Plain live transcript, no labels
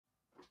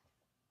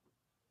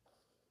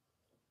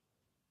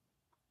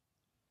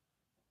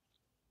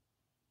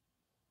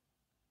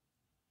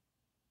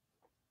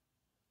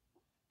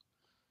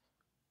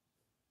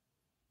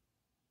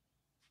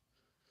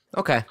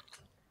Okay.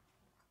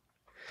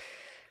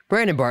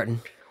 Brandon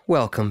Barton,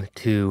 welcome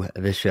to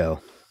the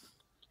show.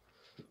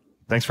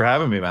 Thanks for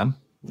having me, man.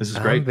 This is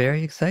I'm great.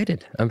 very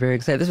excited.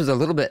 This was a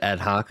little bit ad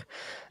hoc,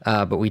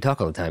 but we talk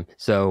all the time.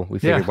 So we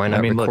Yeah, figured why I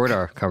not mean, record look,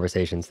 our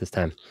conversations this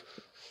time?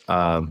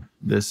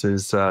 this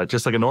is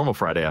just like a normal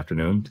Friday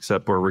afternoon,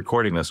 except we're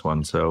recording this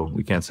one, so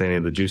we can't say any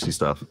of the juicy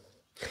stuff.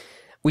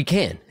 We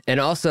can. And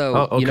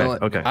also, Oh, you know okay,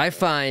 what? okay. I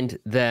find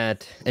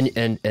that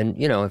and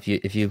you know,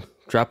 if you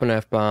drop an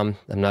F-bomb,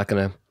 I'm not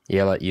gonna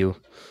yell at you.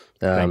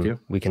 Thank you.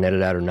 We can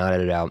edit out or not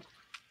edit out.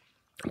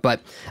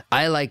 But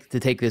I like to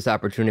take this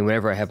opportunity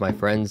whenever I have my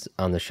friends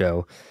on the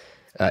show,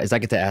 is I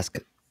get to ask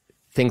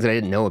things that I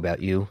didn't know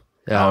about you.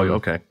 Oh,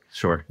 okay,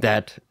 sure.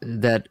 That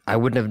I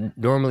wouldn't have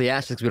normally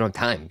asked because we don't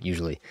have time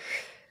usually.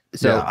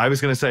 So Yeah, I was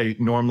going to say,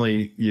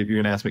 normally you're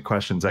going to ask me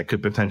questions that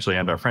could potentially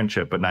end our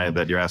friendship, but now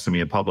that you're asking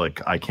me in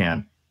public, I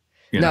can't.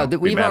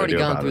 we've already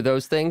gone through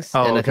those things,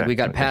 Oh, and I okay, think we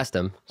got past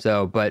them.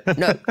 So, but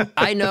no,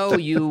 I know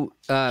you.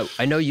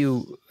 I know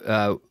you.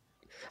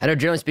 I know,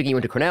 generally speaking, you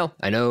went to Cornell.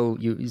 I know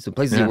you some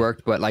places you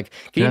worked, but like,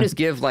 can you just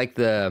give like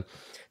the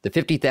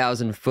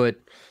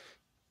 50,000-foot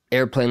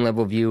airplane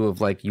level view of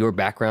like your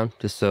background,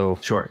 just so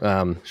Sure.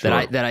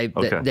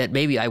 that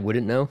maybe I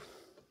wouldn't know.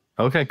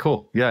 Okay,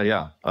 cool.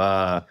 Yeah.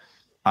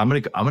 I'm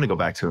gonna go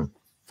back to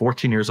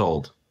 14 years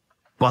old,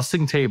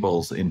 bussing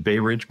tables in Bay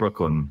Ridge,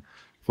 Brooklyn,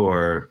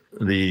 for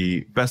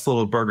the best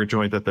little burger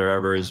joint that there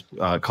ever is,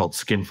 called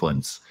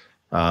Skinflint's.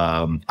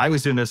 I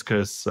was doing this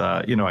because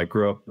I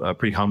grew up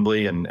pretty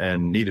humbly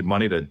and needed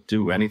money to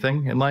do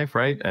anything in life,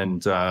 right?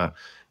 And so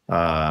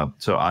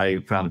I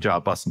found a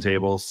job bussing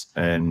tables,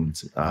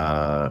 and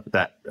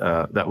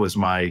that was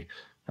my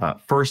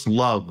first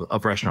love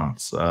of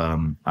restaurants.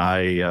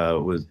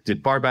 I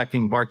did bar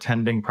backing,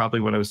 bartending, probably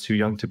when I was too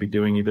young to be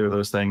doing either of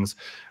those things,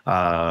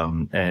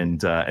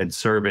 and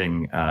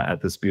serving at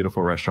this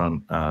beautiful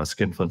restaurant,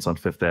 Skinflint's on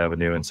Fifth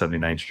Avenue and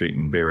 79th Street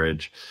in Bay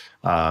Ridge.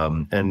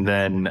 And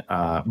then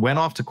went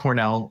off to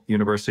Cornell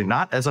University,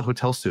 not as a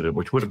hotel student,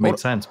 which would have made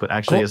sense, but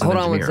actually as an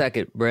engineer. Hold on one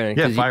second,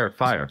 Brandon. Yeah,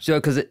 fire. So,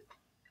 because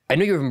I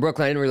knew you were from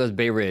Brooklyn, I didn't realize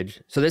Bay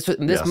Ridge. So this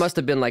Yes. must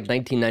have been like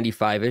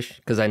 1995-ish,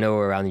 because I know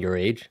around your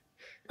age.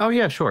 Oh,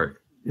 yeah, sure.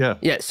 Yeah.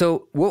 Yeah.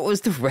 So what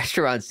was the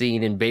restaurant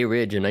scene in Bay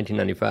Ridge in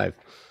 1995?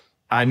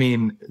 I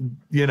mean,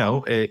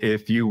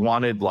 if you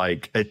wanted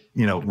like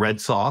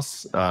red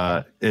sauce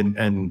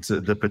and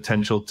the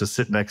potential to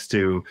sit next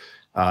to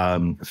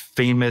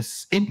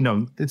it's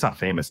not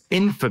famous,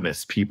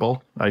 infamous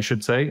people, I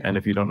should say. And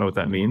if you don't know what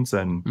that means,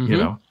 then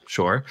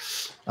sure.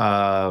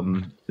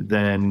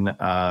 Then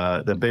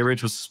Bay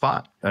Ridge was the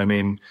spot. I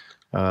mean,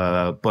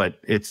 but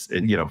it's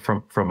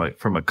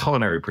from a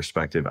culinary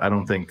perspective, I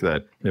don't think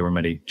that there were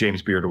many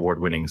James Beard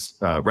Award winning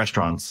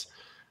restaurants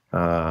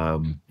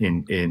in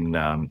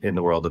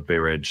the world of Bay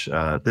Ridge.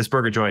 This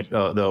burger joint,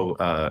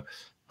 though,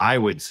 I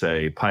would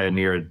say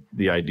pioneered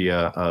the idea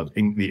of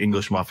the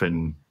English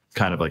muffin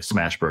kind of like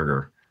smash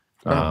burger,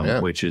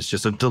 which is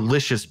just a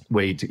delicious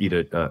way to eat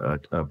a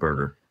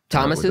burger.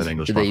 Thomas's?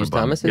 Did they use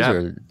Thomas's? Yeah,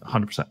 or?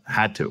 100%.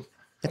 Had to.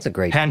 That's a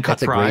great hand-cut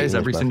fries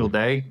every muffin. single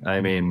day.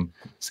 I mean,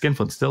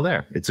 Skinflint's still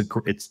there.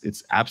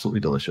 It's absolutely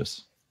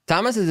delicious.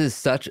 Thomas's is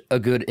such a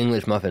good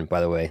English muffin,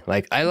 by the way.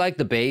 Like, I like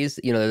the Bays,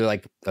 they're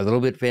like a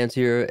little bit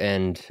fancier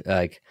and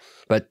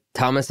but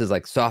Thomas is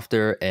like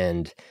softer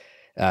and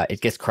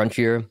it gets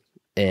crunchier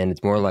and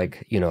it's more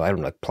like, I don't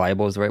know, like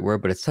pliable is the right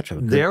word, but it's such a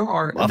good There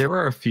muffin.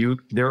 are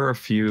a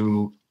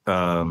few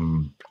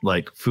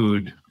like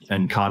food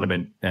and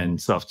condiment and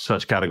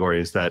such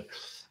categories that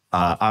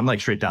I'm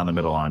like straight down the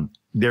middle on.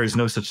 There is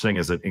no such thing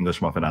as an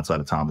English muffin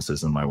outside of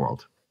Thomas's in my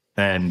world.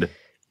 And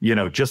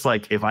just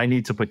like if I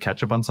need to put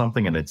ketchup on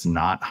something and it's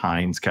not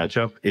Heinz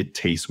ketchup, it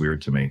tastes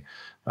weird to me.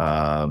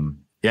 And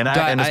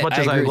as much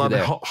as I love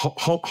it,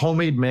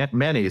 homemade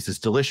mayonnaise is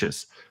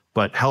delicious,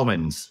 but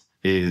Hellman's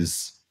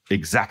is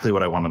exactly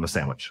what I want on a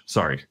sandwich.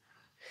 Sorry.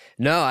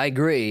 No, I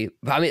agree.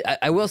 I mean,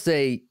 I will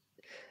say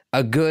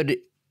a good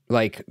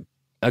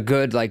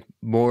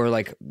more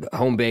like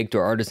home baked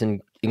or artisan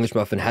English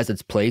muffin has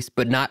its place,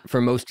 but not for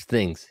most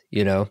things,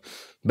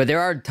 But there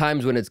are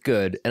times when it's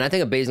good, and I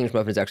think a Bay's English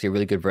muffin is actually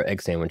really good for an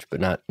egg sandwich, but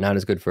not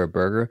as good for a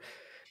burger.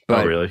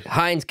 But really?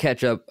 Heinz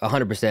ketchup,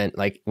 100%.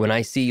 Like when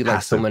I see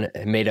like someone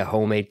made a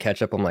homemade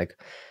ketchup, I'm like,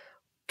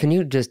 can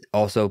you just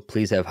also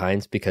please have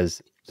Heinz,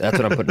 because that's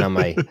what I'm putting on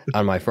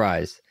my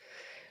fries.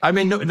 I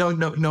mean,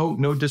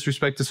 no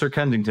disrespect to Sir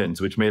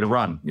Kensington's, which made a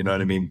run. You know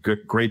what I mean?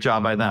 Great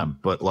job by them.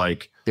 But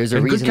like, there's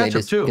a reason they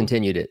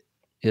discontinued it.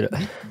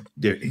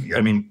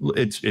 I mean,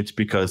 it's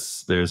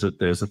because there's a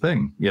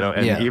thing,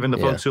 and even the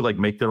folks who like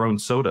make their own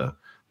soda,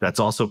 that's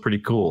also pretty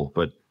cool.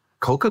 But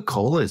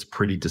Coca-Cola is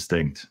pretty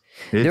distinct.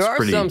 There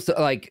are some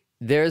like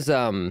there's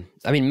I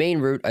mean, Maine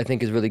Root I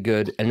think is really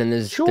good, and then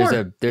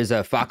there's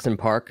a Fox and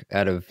Park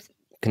out of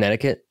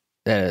Connecticut.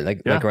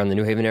 Like around the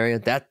New Haven area,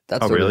 that's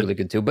really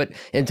good too. But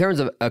in terms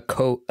of a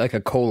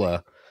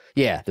cola,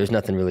 there's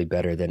nothing really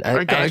better than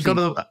I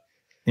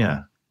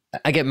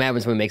get mad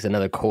when someone makes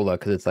another cola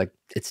because it's like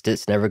it's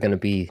just never going to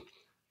be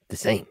the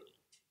same.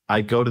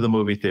 I go to the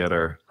movie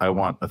theater. I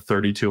want a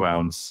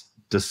 32-ounce,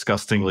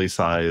 disgustingly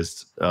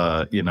sized,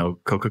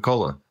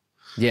 Coca-Cola.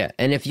 Yeah,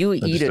 and if you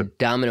eat a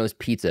Domino's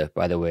pizza,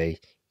 by the way,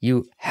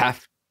 you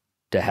have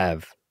to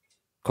have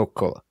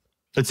Coca-Cola.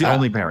 It's the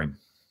only pairing.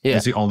 Yeah,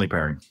 it's the only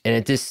pairing, and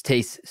it just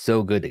tastes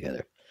so good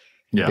together.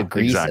 Yeah, the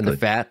grease and the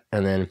fat,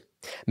 and then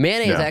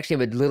mayonnaise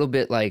actually a little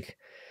bit like.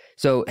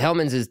 So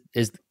Hellmann's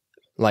is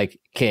like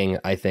king,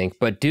 I think,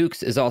 but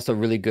Duke's is also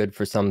really good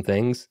for some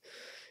things,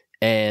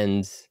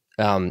 and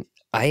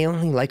I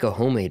only like a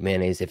homemade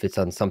mayonnaise if it's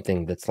on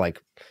something that's like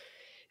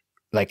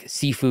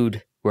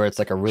seafood, where it's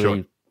like a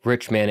really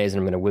rich mayonnaise, and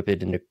I'm going to whip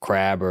it into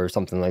crab or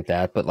something like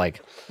that. But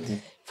like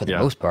for the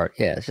most part,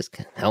 it's just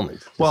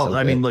Hellmann's. Well,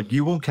 I mean, look,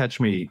 you won't catch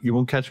me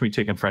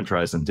taking French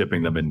fries and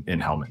dipping them in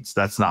Hellmann's.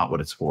 That's not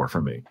what it's for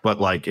me. But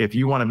like, if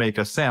you want to make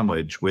a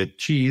sandwich with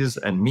cheese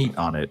and meat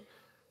on it,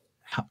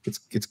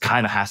 it's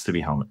kind of has to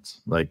be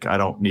Hellmann's. Like, I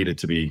don't need it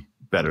to be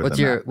better.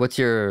 What's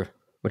your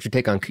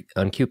take on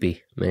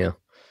Kewpie mayo?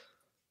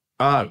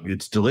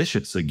 It's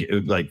delicious,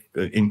 like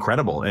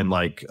incredible, and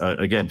like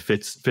again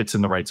fits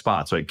in the right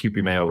spots. Right,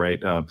 Kewpie mayo,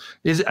 right?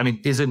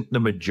 Isn't the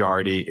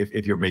majority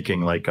if you're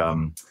making like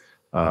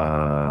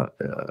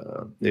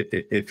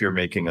if you're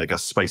making like a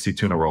spicy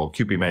tuna roll,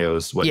 Kewpie mayo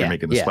is what you're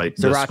making the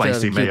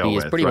spicy mayo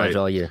with. It's pretty much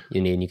all you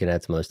need. You can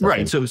add some other stuff.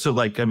 Right. So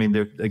like, I mean,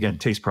 there again,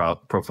 taste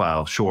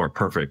profile, sure,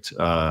 perfect.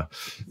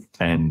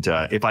 And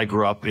if I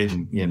grew up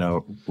in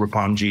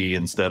Roppongi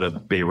instead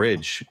of Bay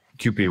Ridge,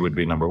 Kewpie would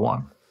be number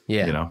one.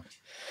 Yeah.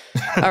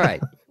 All right.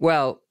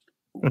 Well,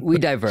 we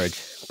diverge,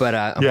 but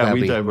I'm glad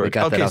we diverge.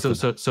 Okay.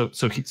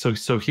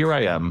 So here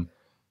I am.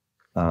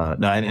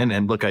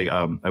 And look,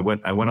 I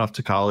went off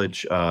to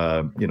college,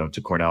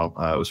 to Cornell.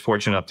 I was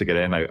fortunate enough to get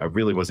in. I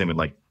really wasn't even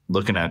like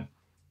looking at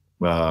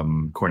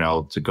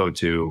Cornell to go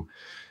to,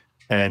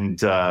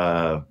 and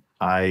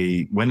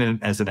I went in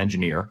as an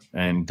engineer,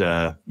 and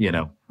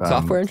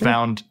software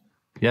engineer.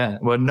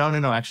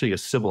 No, actually a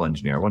civil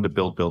engineer. I wanted to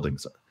build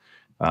buildings.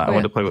 I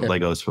wanted to play with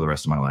Legos for the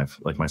rest of my life,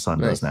 like my son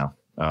does now.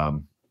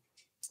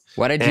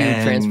 Why did you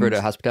transfer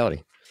to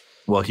hospitality?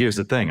 Well, here's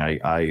the thing.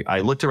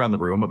 I looked around the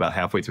room about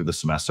halfway through the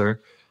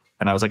semester,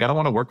 and I was like, I don't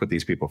want to work with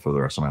these people for the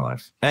rest of my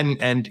life.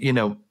 And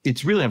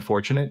it's really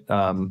unfortunate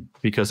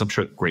because I'm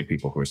sure great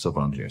people who are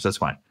civil engineers. That's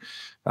fine.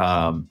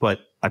 But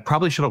I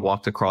probably should have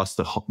walked across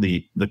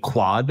the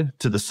quad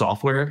to the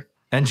software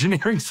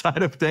engineering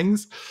side of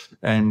things,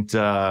 and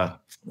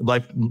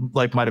life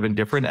might have been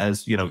different,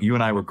 as you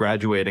and I were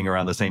graduating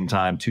around the same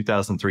time,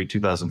 2003,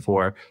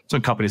 2004. So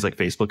when companies like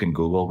Facebook and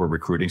Google were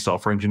recruiting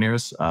software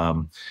engineers.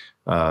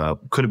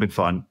 Could have been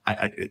fun.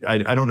 I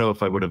don't know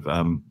if I would have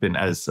been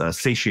as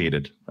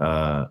satiated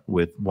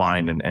with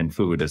wine and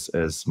food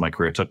as my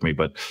career took me.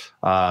 But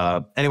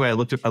anyway, I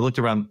looked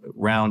around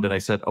and I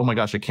said, oh my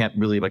gosh, I can't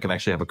believe I can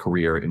actually have a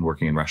career in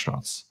working in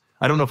restaurants.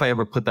 I don't know if I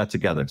ever put that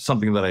together.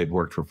 Something that I had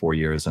worked for 4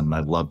 years and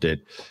I loved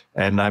it.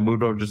 And I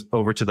moved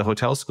over to the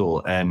hotel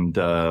school, and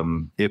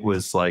it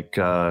was like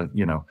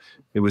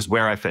it was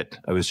where I fit.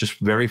 I was just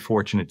very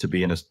fortunate to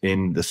be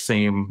in the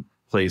same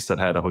place that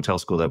had a hotel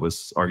school that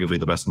was arguably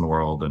the best in the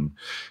world, and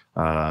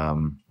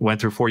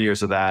went through 4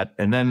 years of that,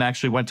 and then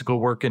actually went to go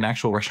work in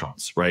actual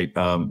restaurants, right?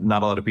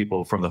 Not a lot of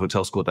people from the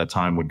hotel school at that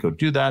time would go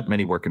do that.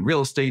 Many work in real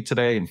estate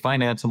today and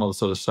finance and all this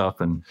sort of stuff.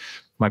 And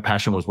my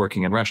passion was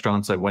working in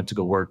restaurants. I went to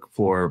go work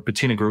for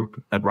Bettina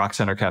Group at Rock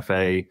Center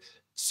Cafe,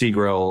 Sea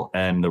Grill,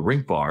 and the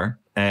Rink Bar.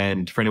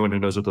 And for anyone who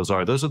knows what those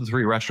are the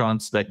three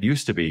restaurants that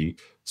used to be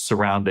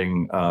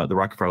surrounding the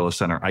Rockefeller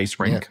Center ice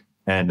rink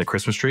and the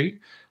Christmas tree.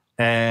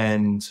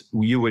 And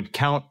you would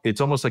count,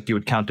 it's almost like you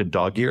would count in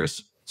dog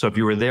years. So if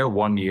you were there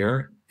 1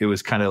 year, it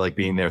was kind of like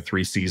being there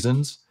 3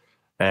 seasons.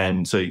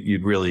 And so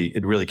it'd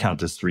really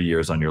count as 3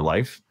 years on your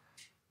life.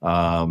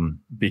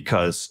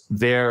 Because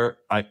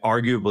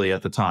arguably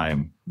at the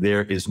time,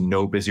 there is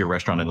no busier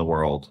restaurant in the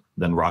world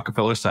than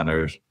Rockefeller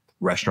Center's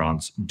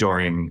restaurants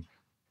during,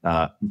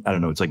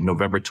 it's like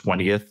November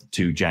 20th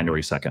to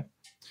January 2nd.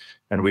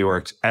 And we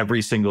worked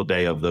every single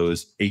day of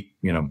those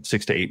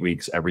 6 to 8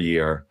 weeks every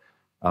year.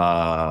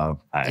 And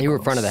you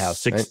were front of the house,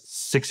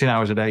 16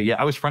 hours a day. Yeah,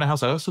 I was front of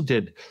house. I also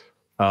did,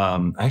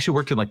 I actually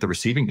worked in like the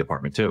receiving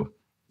department too.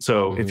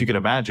 So if you can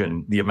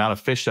imagine the amount of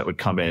fish that would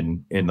come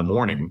in the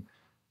morning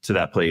to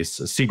that place,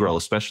 Sea Grill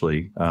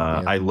especially,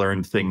 I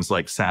learned things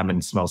like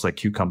salmon smells like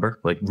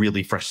cucumber, like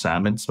really fresh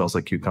salmon smells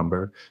like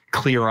cucumber,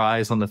 clear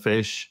eyes on the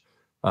fish,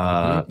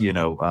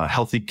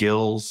 healthy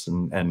gills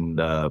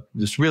and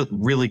just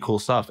really cool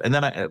stuff. And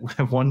then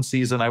one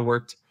season I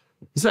worked,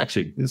 it's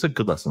a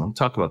good lesson. I'll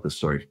talk about this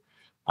story.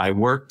 I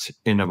worked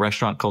in a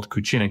restaurant called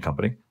Cucina &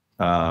 Company,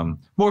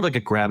 more like a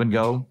grab and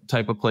go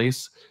type of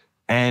place.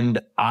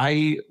 And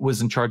I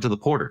was in charge of the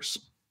porters.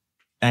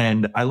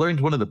 And I learned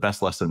one of the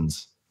best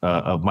lessons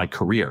of my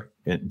career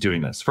in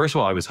doing this. First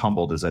of all, I was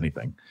humbled as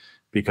anything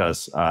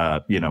because,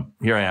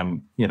 here I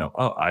am,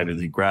 Ivy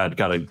League grad,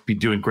 got to be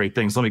doing great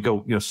things. Let me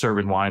go,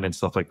 serving wine and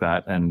stuff like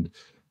that. And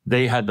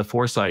they had the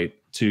foresight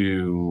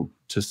to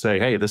say,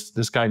 hey,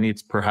 this guy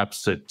needs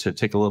perhaps to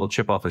take a little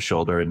chip off his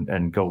shoulder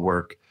and go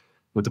work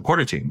with the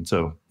porter team.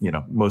 So,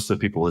 most of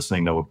the people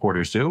listening know what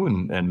porters do,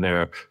 and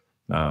they're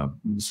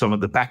some of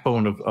the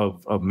backbone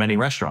of many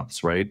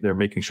restaurants, right? They're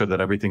making sure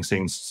that everything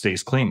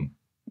stays clean.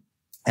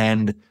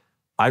 And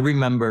I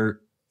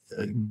remember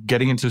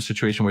getting into a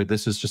situation where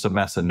this is just a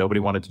mess and nobody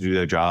wanted to do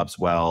their jobs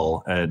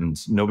well and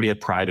nobody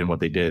had pride in what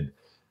they did.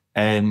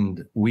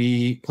 And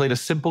we played a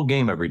simple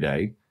game every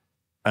day.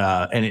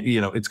 And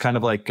it's kind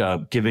of like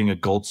giving a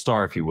gold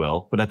star, if you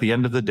will. But at the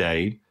end of the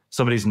day,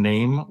 somebody's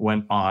name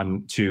went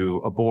on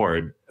to a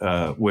board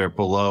where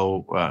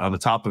below on the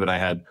top of it, I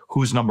had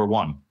who's number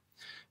one.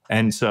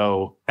 And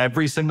so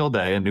every single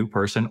day, a new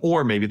person,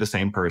 or maybe the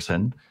same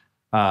person,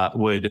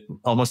 would,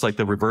 almost like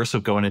the reverse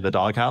of going in the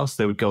doghouse,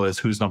 they would go as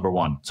who's number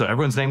one. So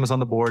everyone's name was on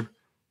the board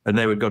and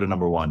they would go to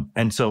number one.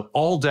 And so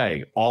all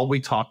day, all we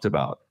talked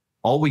about,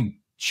 all we,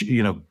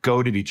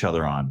 goaded each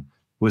other on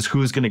was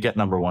who's going to get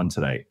number one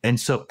today. And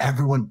so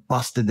everyone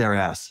busted their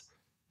ass.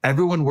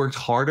 Everyone worked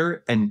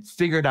harder and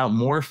figured out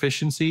more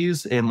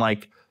efficiencies in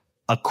like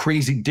a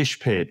crazy dish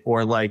pit,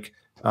 or like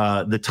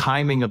the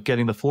timing of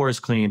getting the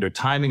floors cleaned, or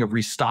timing of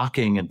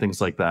restocking and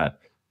things like that,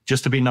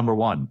 just to be number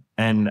one.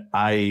 And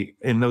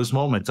in those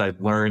moments,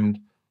 I've learned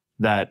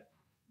that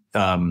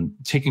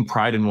taking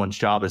pride in one's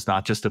job is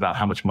not just about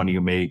how much money you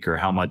make or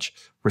how much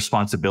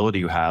responsibility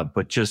you have,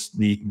 but just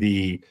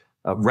the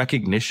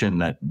recognition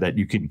that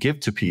you can give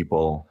to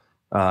people,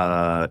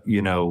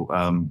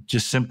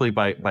 just simply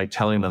by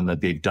telling them that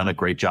they've done a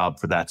great job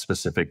for that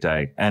specific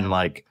day. And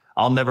like,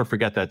 I'll never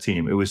forget that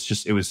team. It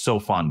was so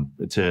fun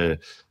to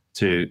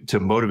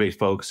motivate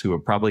folks who are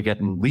probably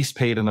getting least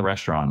paid in the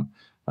restaurant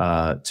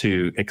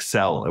to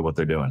excel at what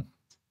they're doing.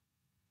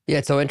 Yeah,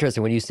 it's so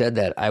interesting. When you said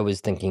that, I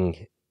was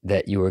thinking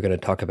that you were going to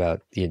talk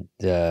about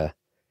the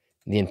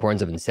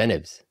importance of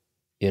incentives.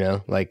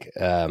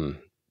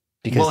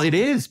 Because, well, it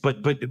is,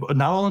 but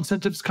not all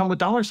incentives come with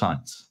dollar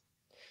signs.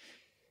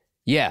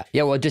 Yeah.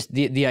 Well, just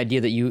the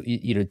idea that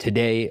you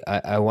today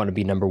I want to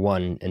be number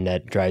one, and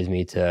that drives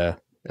me to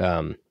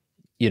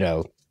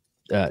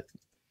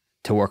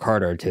work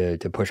harder,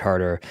 to push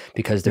harder,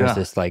 because there's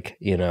this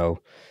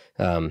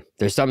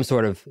there's some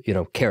sort of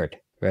carrot,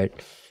 right?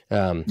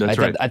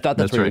 I thought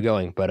that's where you're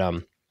going,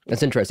 but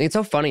that's interesting. It's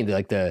so funny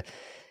that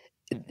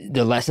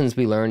the lessons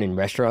we learn in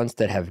restaurants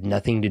that have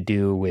nothing to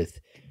do with,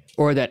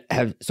 or that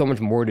have so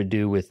much more to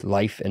do with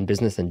life and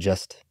business than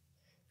just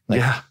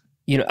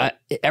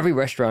every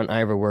restaurant I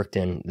ever worked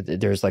in,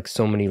 there's like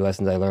so many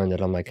lessons I learned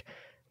that I'm like,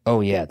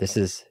 oh yeah, this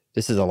is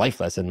a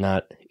life lesson,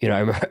 not, I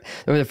remember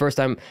the first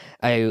time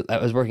I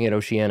was working at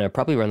Oceana,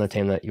 probably around the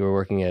time that you were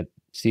working at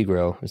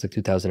Seagrill. It was like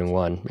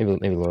 2001, maybe a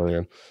little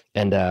earlier.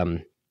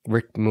 And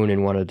Rick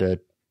Moonen wanted to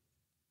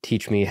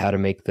teach me how to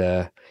make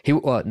he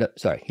didn't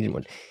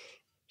want.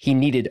 He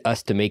needed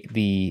us to make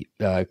the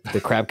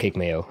crab cake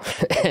mayo.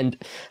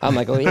 And I'm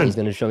like, oh yeah, he's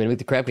going to show me how to make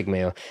the crab cake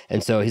mayo.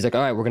 And so he's like,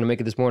 all right, we're going to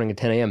make it this morning at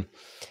 10 a.m.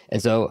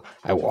 And so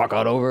I walk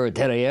out over at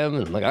 10 a.m.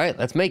 and I'm like, all right,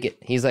 let's make it.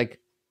 He's like,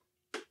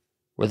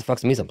 where the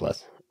fuck's the mise en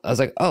place? I was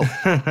like, oh,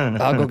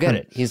 I'll go get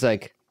it. He's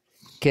like,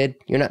 kid,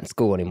 you're not in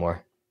school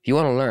anymore. If you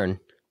want to learn,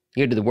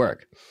 you gotta do the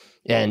work.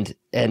 And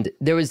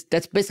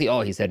that's basically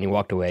all he said, and he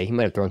walked away. He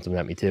might have thrown something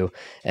at me too.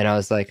 And I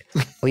was like,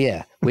 oh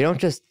yeah, we don't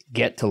just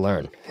get to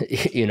learn.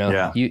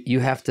 You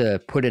have to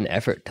put in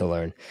effort to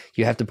learn.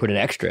 You have to put in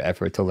extra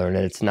effort to learn,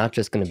 and it's not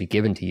just going to be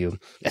given to you,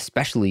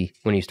 especially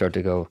when you start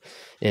to go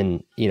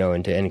into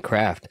any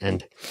craft.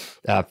 And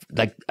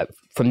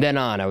from then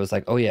on, I was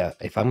like, oh yeah,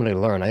 if I'm going to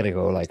learn, I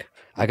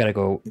got to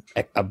go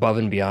above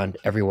and beyond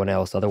everyone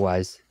else.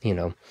 Otherwise, we're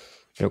going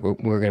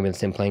to be in the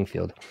same playing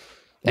field.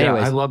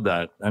 Anyways. Yeah, I love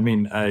that. I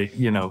mean,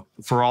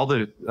 for all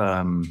the,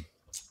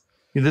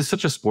 there's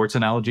such a sports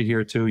analogy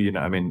here too.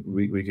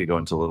 We could go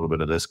into a little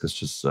bit of this because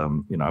just,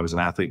 I was an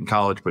athlete in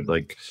college, but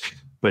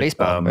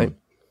baseball, right?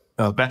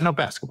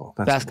 Basketball.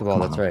 Basketball,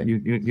 that's right.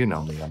 You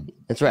know me.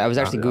 That's right. I was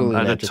actually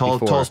Googling that just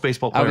before. Tallest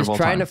baseball player I was of all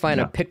trying time. to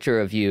find a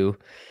picture of you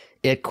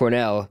at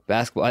Cornell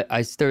basketball.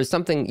 There was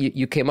something,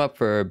 you came up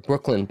for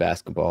Brooklyn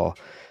basketball.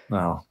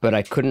 No. But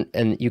I couldn't,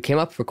 and you came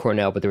up for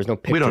Cornell, but there was no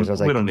pictures. I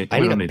was like, I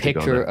need a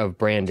picture of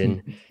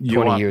Brandon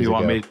 20 years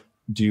ago.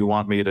 Do you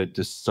want me to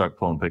just start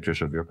pulling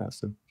pictures of your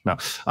past? No.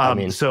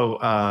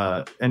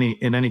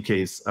 In any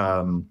case,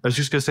 I was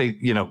just going to say,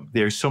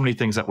 there's so many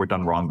things that were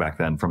done wrong back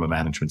then from a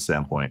management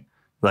standpoint.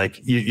 Like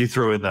you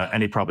threw in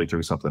and he probably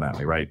threw something at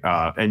me, right?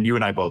 And you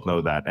and I both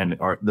know that. And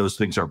those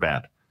things are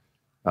bad.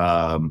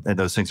 And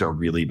those things are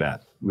really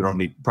bad. We don't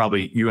need,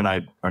 probably you and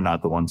I are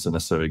not the ones to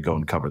necessarily go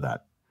and cover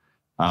that.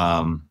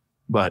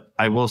 But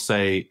I will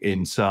say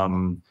in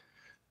some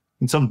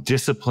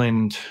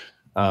disciplined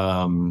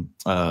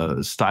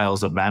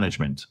styles of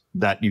management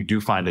that you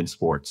do find in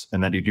sports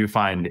and that you do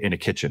find in a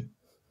kitchen,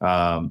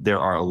 there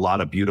are a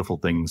lot of beautiful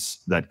things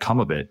that come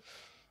of it.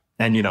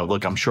 And,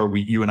 look, I'm sure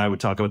you and I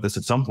would talk about this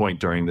at some point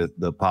during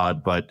the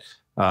pod, but,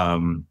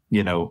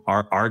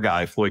 our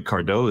guy, Floyd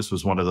Cardoz,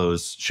 was one of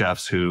those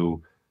chefs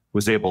who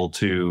was able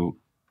to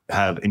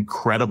have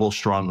incredible,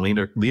 strong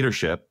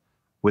leadership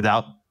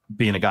without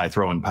being a guy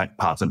throwing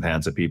pots and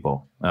pans at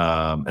people,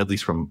 at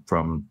least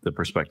from the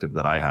perspective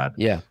that I had.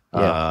 Yeah.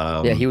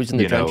 Yeah, he was in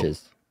the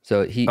trenches.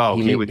 So he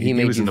was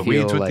in the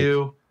weeds with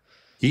you.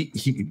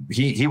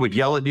 He would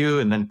yell at you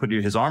and then put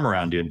his arm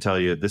around you and tell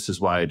you, this is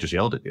why I just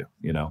yelled at you,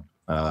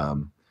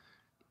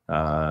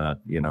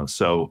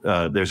 so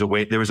there was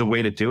a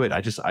way to do it.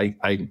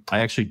 I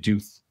actually do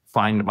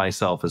find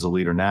myself as a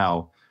leader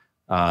now,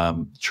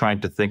 trying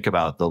to think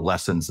about the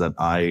lessons that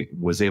I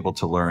was able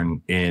to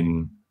learn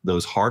in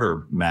those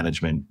harder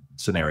management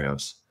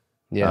scenarios.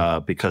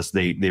 Because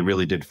they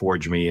really did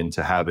forge me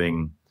into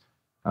having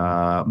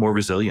more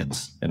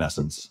resilience, in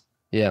essence.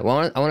 Yeah,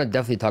 well, I want to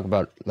definitely talk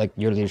about like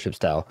your leadership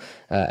style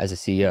as a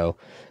CEO.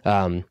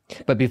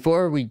 But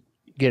before we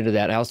get into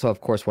that, I also, of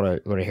course,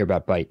 want to hear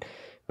about Bite.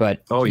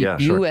 But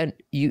you went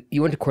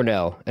to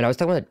Cornell, and I was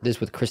talking about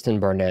this with Kristen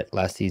Barnett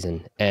last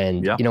season.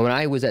 And when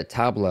I was at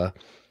Tabla,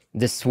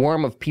 this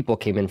swarm of people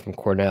came in from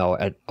Cornell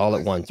all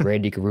at once: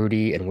 Randy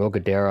Garutti and Will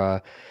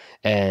Guidara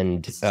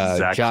and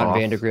John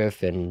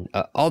Vandergriff and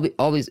all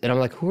these. And I'm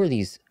like, who are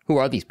these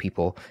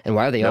people, and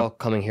why are they all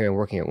coming here and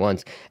working at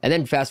once? And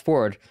then fast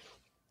forward,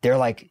 they're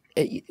like,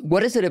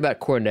 what is it about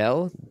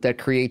Cornell that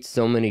creates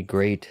so many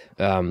great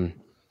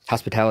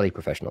hospitality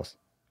professionals?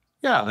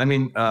 Yeah, I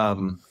mean,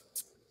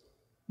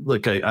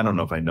 look, I don't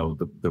know if I know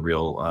the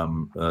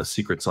real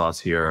secret sauce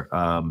here.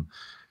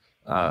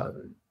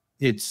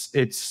 It's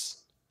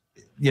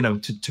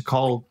to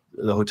call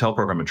the hotel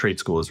program a trade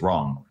school is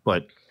wrong,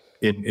 but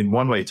in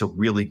one way, it's a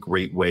really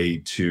great way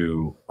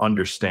to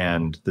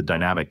understand the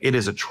dynamic. It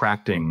is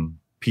attracting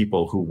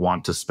people who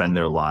want to spend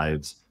their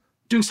lives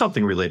doing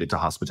something related to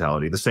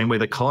hospitality, the same way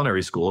that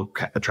culinary school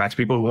attracts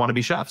people who want to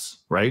be chefs,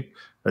 right?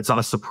 It's not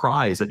a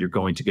surprise that you're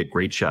going to get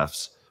great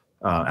chefs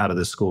out of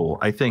this school.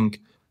 I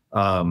think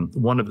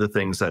one of the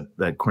things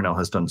that Cornell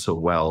has done so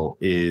well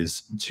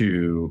is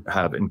to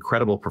have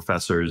incredible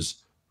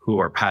professors who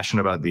are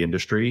passionate about the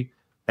industry,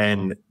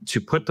 and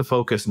to put the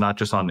focus not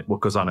just on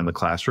what goes on in the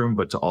classroom,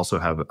 but to also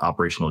have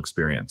operational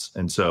experience.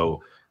 And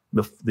so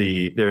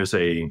there's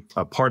a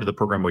part of the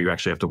program where you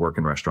actually have to work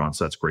in restaurants.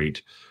 That's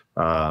great.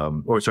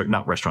 Or sorry,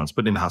 not restaurants,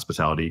 but in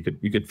hospitality.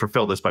 You could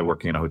fulfill this by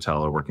working in a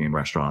hotel or working in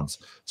restaurants.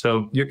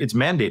 So it's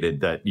mandated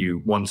that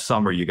one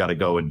summer you got to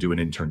go and do an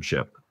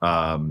internship.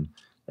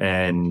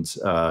 And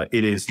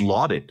it is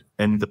lauded.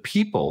 And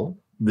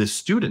the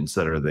students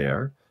that are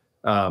there,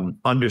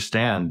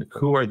 understand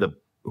who are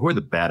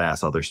the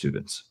badass other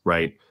students,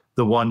 right?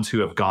 The ones who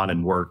have gone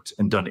and worked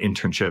and done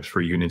internships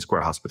for Union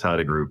Square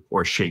Hospitality Group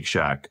or Shake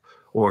Shack,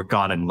 or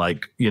gone and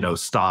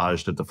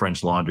staged at the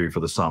French Laundry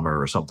for the summer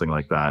or something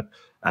like that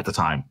at the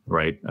time,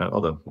 right?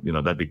 Although,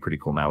 that'd be pretty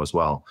cool now as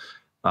well.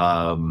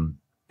 And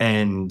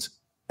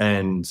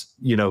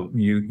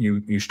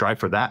you strive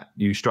for that.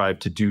 You strive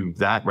to do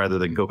that rather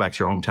than go back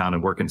to your hometown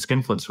and work in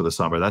skinflints for the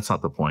summer. That's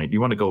not the point.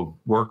 You want to go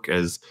work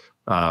as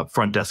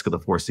front desk of the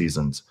Four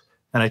Seasons.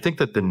 And I think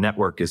that the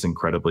network is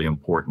incredibly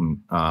important.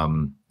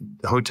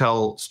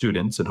 Hotel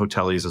students and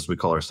hoteliers, as we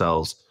call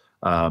ourselves,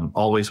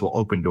 always will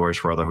open doors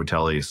for other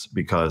hoteliers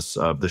because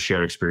of the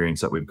shared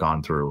experience that we've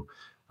gone through.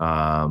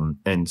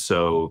 And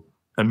so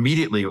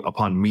immediately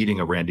upon meeting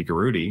a Randy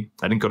Garutti,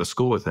 I didn't go to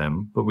school with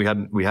him, but we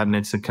had an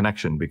instant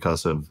connection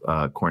because of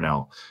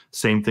Cornell.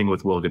 Same thing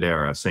with Will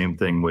Guidara. Same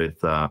thing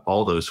with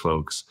all those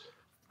folks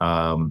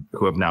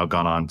who have now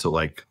gone on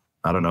to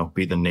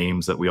be the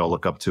names that we all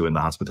look up to in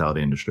the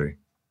hospitality industry.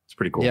 It's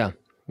pretty cool.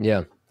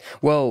 Yeah.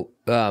 Well,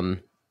 after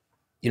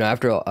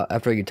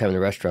your time in the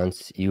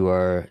restaurants, you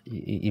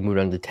moved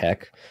on to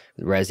tech,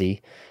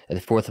 Resi, the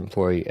fourth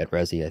employee at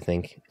Resi, I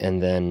think, and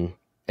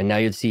now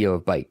you're the CEO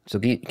of Bite. So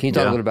can you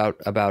talk a little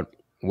about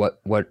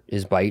what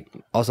is Bite?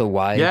 Also,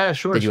 why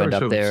did you end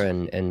up there,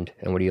 and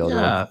what are you all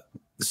doing?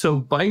 So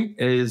Bite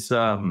is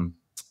the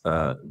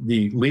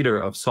leader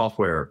of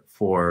software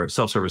for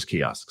self-service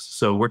kiosks.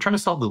 So we're trying to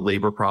solve the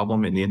labor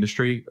problem in the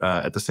industry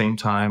at the same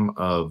time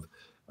of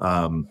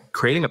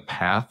creating a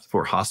path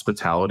for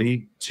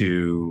hospitality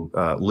to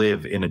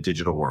live in a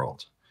digital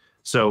world.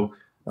 So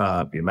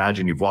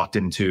imagine you've walked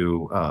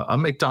into a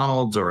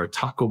McDonald's or a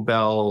Taco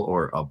Bell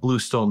or a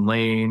Bluestone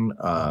Lane,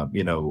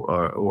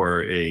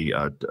 or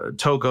a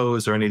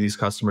Togo's or any of these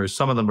customers.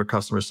 Some of them are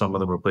customers, some of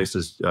them are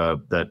places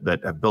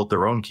that have built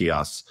their own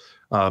kiosks.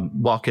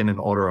 Walk in and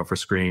order off a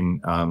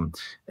screen.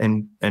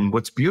 And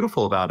what's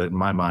beautiful about it in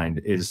my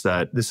mind is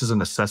that this is a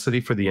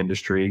necessity for the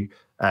industry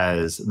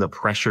as the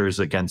pressures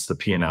against the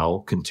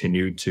P&L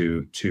continue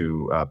to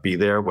be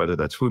there, whether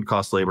that's food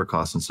costs, labor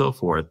costs, and so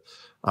forth.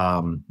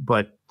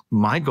 But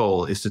my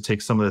goal is to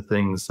take some of the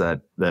things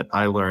that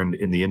I learned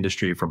in the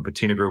industry from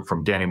Patina Group,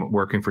 from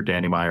working for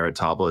Danny Meyer at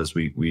Tabla, as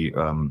we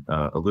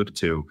alluded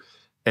to,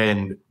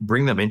 and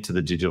bring them into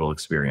the digital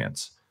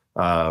experience.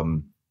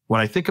 When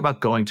I think about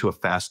going to a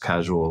fast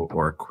casual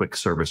or a quick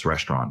service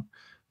restaurant,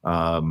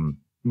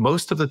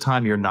 most of the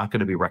time you're not going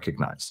to be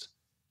recognized.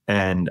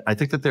 And I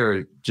think that there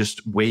are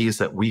just ways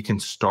that we can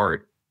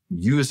start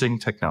using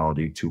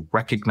technology to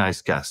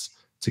recognize guests,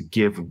 to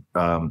give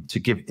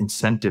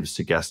incentives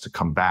to guests to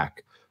come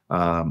back,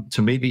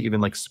 to maybe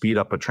even speed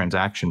up a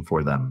transaction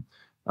for them.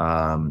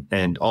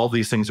 And all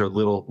these things are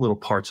little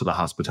parts of the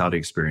hospitality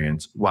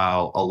experience,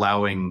 while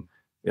allowing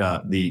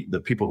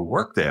the people who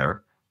work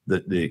there,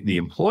 the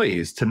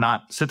employees, to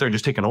not sit there and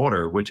just take an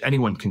order, which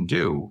anyone can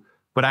do,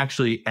 but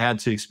actually add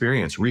to the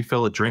experience,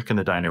 refill a drink in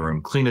the dining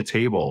room, clean a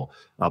table,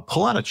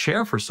 pull out a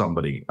chair for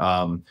somebody.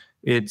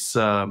 It's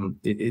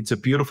a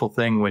beautiful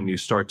thing when you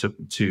start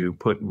to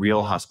put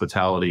real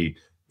hospitality,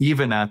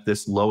 even at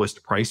this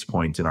lowest price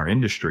point in our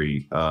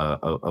industry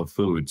of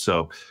food.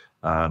 So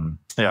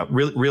yeah,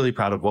 really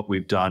proud of what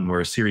we've done.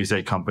 We're a Series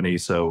A company,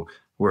 so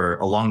we're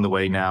along the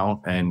way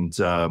now, and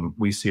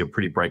we see a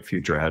pretty bright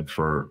future ahead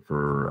for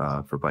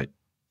Bite.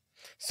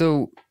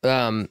 So,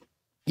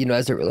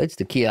 as it relates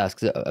to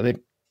kiosks, I mean,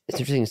 it's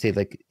interesting to say,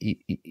 like,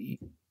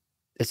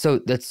 so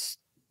that's,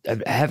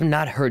 I have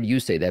not heard you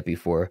say that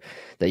before,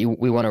 that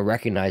we want to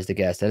recognize the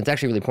guest. And it's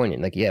actually really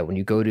poignant. Like, yeah, when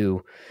you go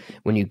to,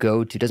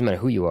 doesn't matter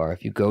who you are,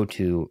 if you go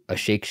to a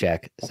Shake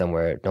Shack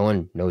somewhere, no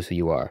one knows who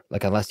you are.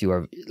 Like, unless you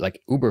are like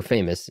uber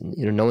famous,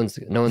 no one's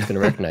going to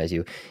recognize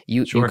you.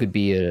 You could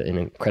be an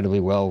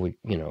incredibly well,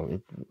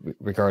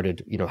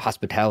 regarded,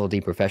 hospitality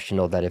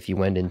professional that if you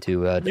went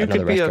into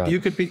another restaurant. You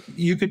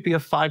could be a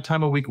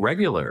 5-time-a-week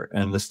regular,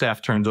 and the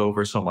staff turns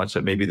over so much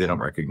that maybe they don't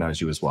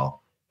recognize you as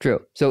well.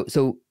 True.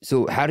 So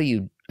how do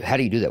you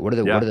do that? What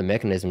are the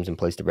mechanisms in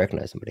place to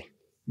recognize somebody?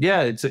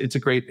 Yeah, it's a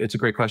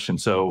great question.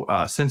 So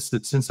since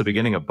the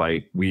beginning of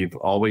Bite, we've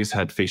always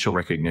had facial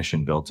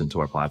recognition built into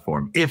our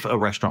platform if a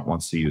restaurant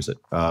wants to use it.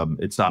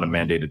 It's not a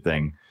mandated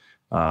thing,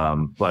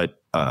 but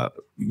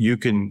you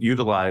can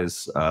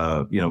utilize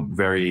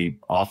very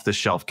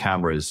off-the-shelf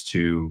cameras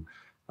to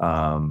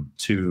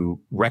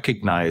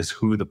recognize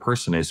who the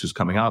person is who's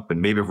coming up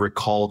and maybe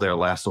recall their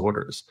last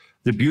orders.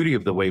 The beauty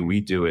of the way we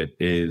do it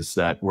is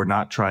that we're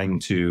not trying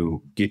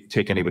to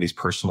take anybody's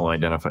personal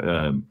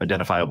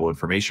identifiable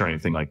information or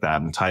anything like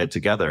that and tie it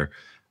together,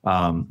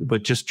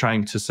 but just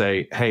trying to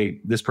say, hey,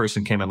 this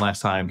person came in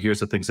last time. Here's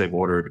the things they've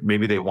ordered.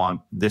 Maybe they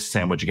want this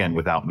sandwich again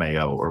without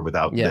mayo or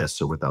without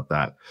this or without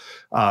that.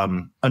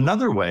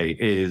 Another way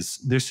is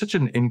there's such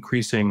an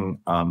increasing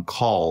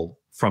call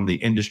from the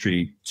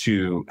industry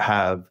to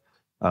have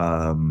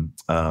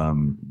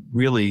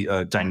really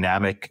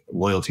dynamic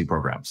loyalty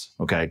programs.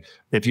 Okay.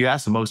 If you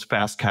ask the most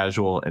fast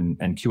casual and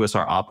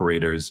QSR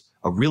operators,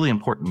 a really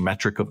important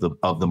metric of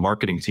the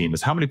marketing team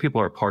is how many people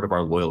are part of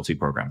our loyalty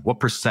program. What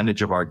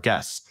percentage of our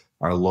guests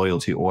are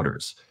loyalty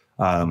orders?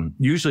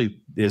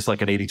 Usually there's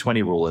like an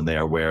 80-20 rule in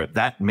there where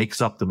that makes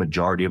up the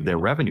majority of their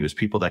revenue is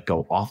people that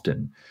go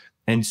often.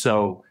 And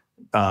so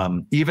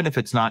even if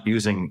it's not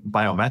using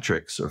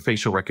biometrics or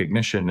facial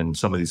recognition and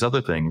some of these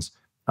other things,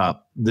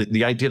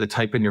 the idea to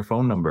type in your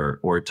phone number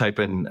or type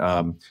in,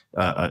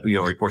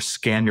 or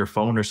scan your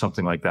phone or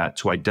something like that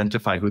to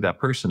identify who that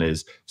person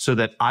is, so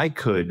that I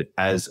could,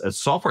 as a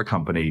software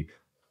company,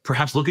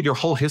 perhaps look at your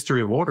whole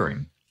history of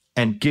ordering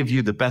and give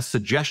you the best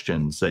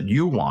suggestions that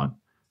you want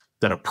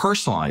that are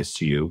personalized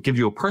to you, give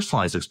you a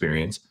personalized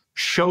experience,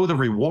 show the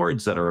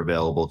rewards that are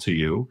available to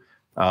you,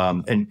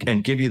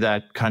 and give you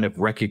that kind of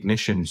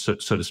recognition, so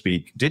to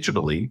speak,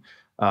 digitally.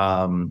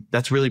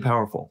 That's really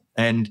powerful.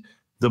 And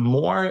the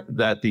more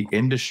that the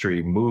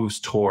industry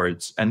moves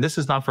towards, and this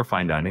is not for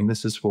fine dining,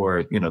 this is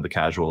for the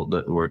casual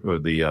or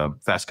the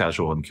fast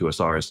casual and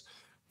QSRs,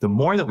 the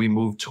more that we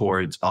move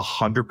towards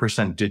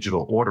 100%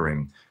 digital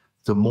ordering,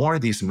 the more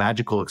these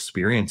magical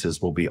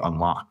experiences will be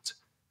unlocked.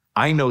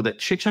 I know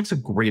that Shake Shack's a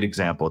great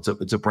example.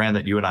 It's a brand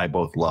that you and I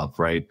both love,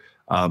 right?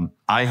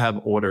 I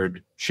have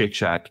ordered Shake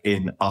Shack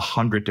in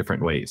 100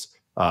 different ways.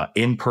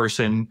 In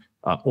person,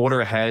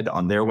 order ahead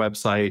on their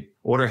website,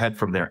 order ahead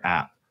from their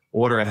app,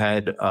 order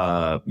ahead,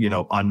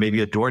 on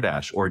maybe a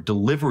DoorDash or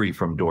delivery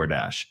from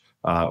DoorDash,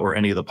 or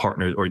any of the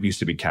partners, or it used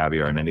to be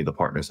Caviar and any of the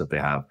partners that they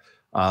have.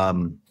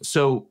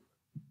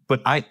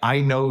 But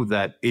I know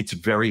that it's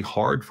very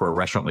hard for a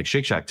restaurant like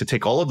Shake Shack to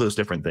take all of those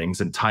different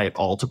things and tie it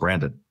all to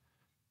Brandon.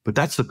 But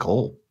that's the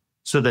goal,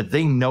 so that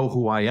they know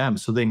who I am,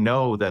 so they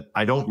know that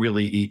I don't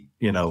really eat,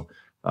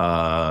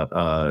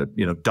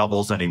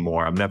 doubles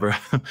anymore. I'm never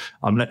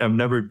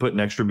putting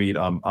extra meat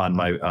on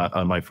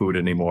my food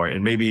anymore.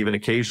 And maybe even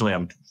occasionally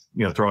I'm,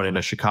 throwing in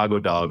a Chicago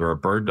dog or a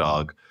bird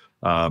dog,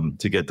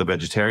 to get the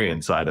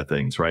vegetarian side of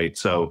things. Right.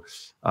 So,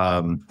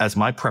 as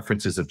my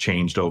preferences have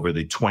changed over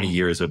the 20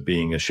 years of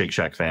being a Shake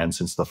Shack fan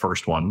since the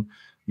first one,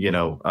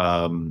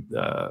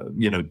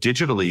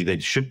 digitally, they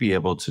should be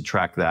able to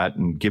track that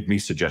and give me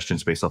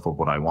suggestions based off of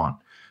what I want.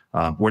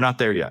 We're not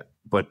there yet,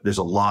 but there's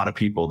a lot of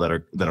people that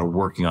are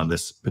working on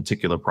this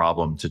particular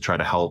problem to try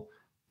to help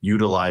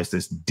utilize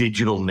this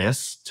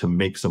digitalness to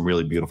make some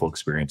really beautiful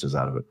experiences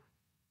out of it.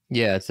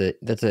 Yeah,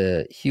 that's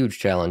a huge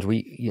challenge.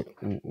 We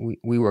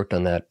worked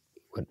on that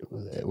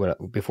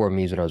before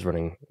meez when I was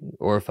running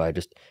Orify.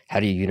 Just how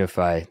do you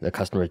unify the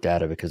customer's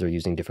data, because they're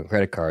using different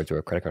credit cards, or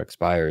a credit card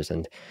expires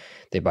and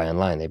they buy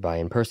online, they buy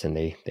in person,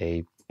 they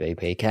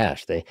pay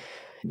cash.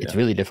 It's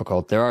really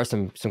difficult. There are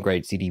some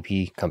great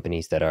CDP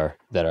companies that are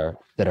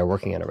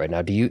working on it right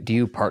now. Do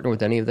you partner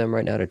with any of them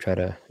right now to try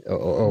to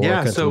or work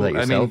on some of that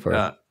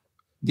yourself?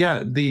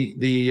 Yeah,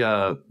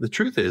 the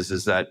truth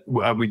is that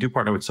we do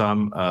partner with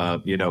some,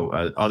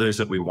 others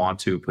that we want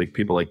to, like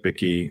people like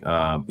Bicky,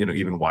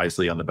 even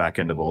Wisely on the back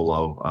end of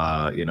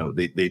Olo,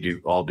 they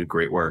do all do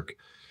great work.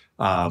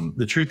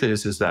 The truth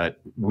is that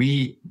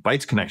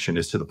Byte's connection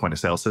is to the point of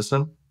sale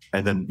system,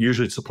 and then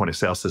usually it's the point of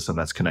sale system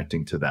that's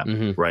connecting to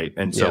them, right?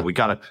 And so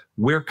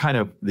we're kind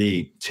of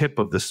the tip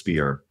of the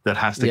spear that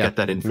has to get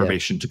that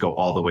information to go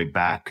all the way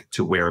back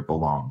to where it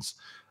belongs.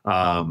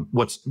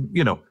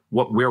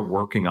 What we're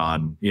working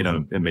on,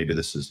 and maybe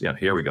this is,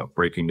 here we go,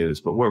 breaking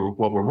news, but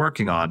what we're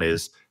working on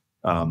is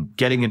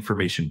getting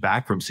information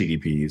back from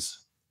CDPs,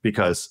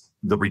 because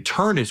the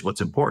return is what's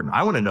important.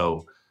 I want to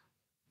know,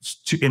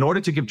 in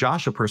order to give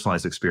Josh a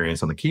personalized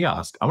experience on the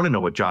kiosk, I want to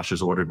know what Josh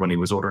has ordered when he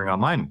was ordering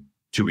online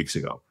 2 weeks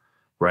ago,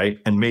 right?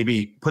 And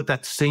maybe put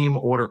that same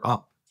order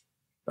up.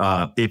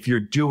 If you're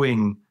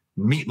doing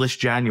meatless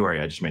January,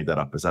 I just made that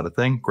up. Is that a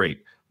thing?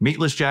 Great.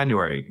 Meatless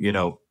January,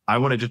 I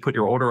want to just put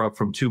your order up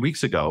from 2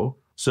 weeks ago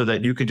so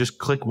that you can just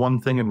click one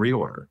thing and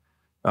reorder.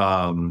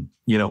 One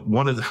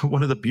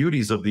of the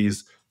beauties of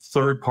these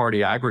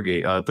third-party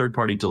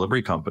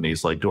delivery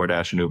companies like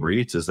DoorDash and Uber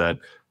Eats is that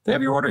they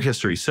have your order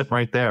history sitting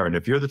right there. And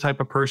if you're the type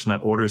of person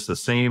that orders the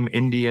same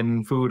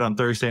Indian food on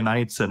Thursday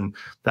nights and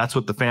that's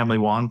what the family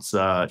wants,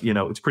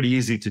 it's pretty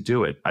easy to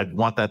do it. I'd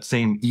want that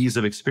same ease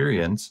of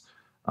experience,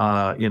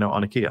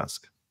 on a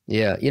kiosk.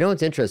 Yeah.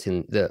 What's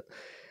interesting?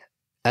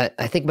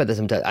 I think about this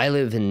sometimes. I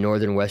live in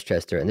northern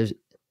Westchester, and there's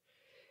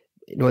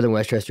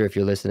if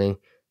you're listening,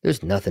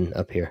 there's nothing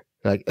up here.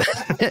 Like,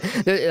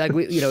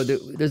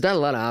 there's not a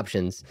lot of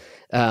options.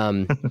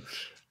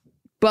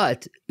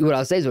 But what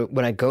I'll say is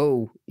when I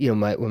go, when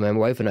my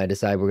wife and I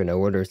decide we're going to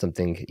order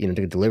something, to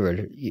get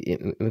delivered,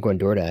 we go on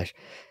DoorDash.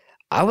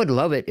 I would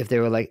love it if they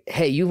were like,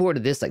 hey, you've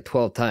ordered this like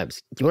 12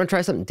 times. Do you want to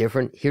try something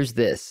different? Here's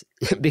this.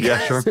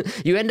 Because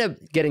you end up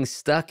getting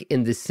stuck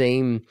in the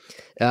same,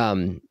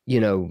 in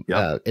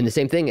the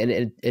same thing.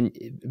 And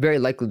very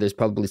likely there's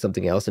probably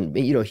something else. And,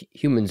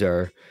 humans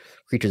are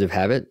creatures of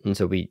habit. And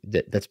so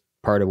that's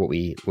part of what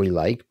we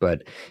like.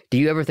 But do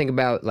you ever think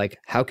about, like,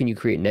 how can you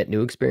create net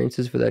new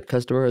experiences for that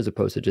customer as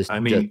opposed to just...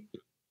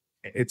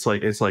 It's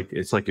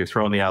like you're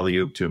throwing the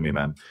alley-oop to me,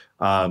 man.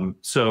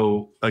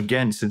 So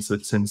again, since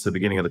the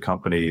beginning of the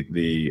company,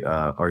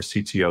 our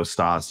CTO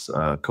Stas,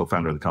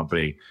 co-founder of the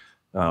company,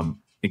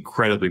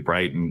 incredibly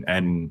bright,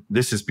 and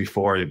this is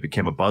before it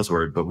became a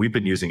buzzword, but we've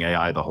been using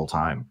AI the whole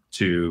time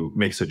to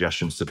make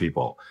suggestions to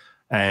people.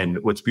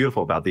 And what's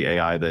beautiful about the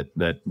AI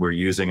that we're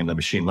using and the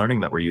machine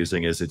learning that we're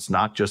using is it's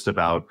not just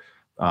about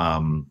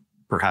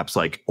perhaps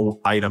like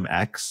item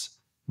X.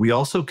 We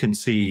also can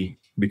see,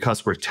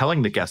 because we're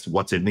telling the guest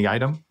what's in the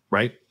item,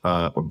 right?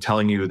 I'm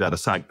telling you that a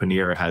saag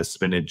paneer has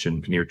spinach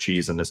and paneer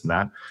cheese and this and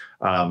that.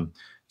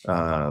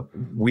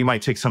 We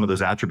might take some of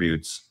those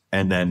attributes,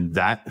 and then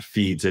that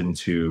feeds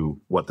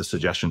into what the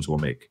suggestions will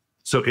make.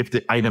 So if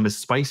the item is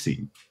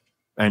spicy,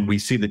 and we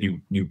see that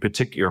you're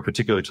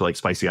particular to like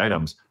spicy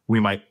items, we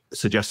might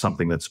suggest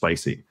something that's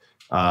spicy.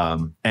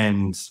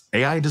 And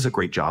AI does a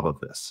great job of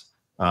this.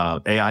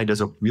 AI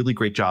does a really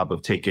great job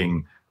of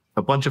taking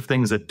a bunch of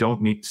things that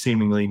don't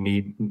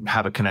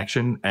have a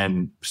connection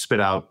and spit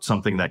out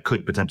something that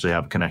could potentially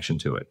have a connection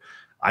to it.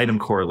 Item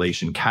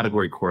correlation,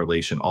 category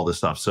correlation, all this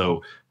stuff.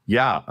 So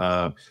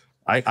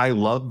I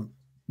love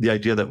the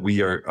idea that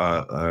we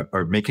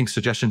are making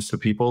suggestions to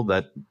people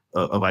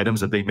of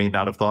items that they may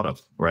not have thought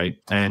of, right?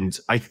 And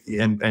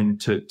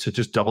to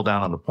just double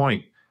down on the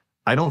point,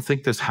 I don't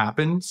think this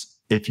happens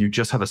if you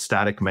just have a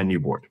static menu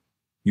board.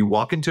 You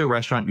walk into a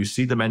restaurant, you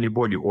see the menu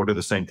board, you order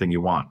the same thing you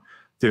want.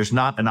 There's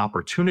not an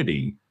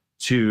opportunity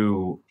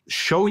to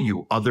show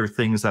you other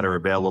things that are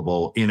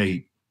available in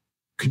a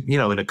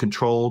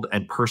controlled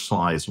and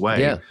personalized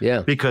way.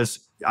 Yeah. Because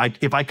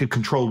if I could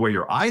control where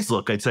your eyes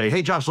look, I'd say,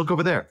 hey, Josh, look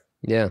over there.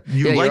 Yeah.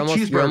 You're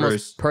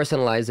almost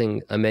personalizing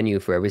a menu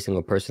for every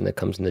single person that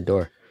comes in the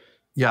door.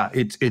 Yeah,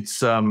 it is.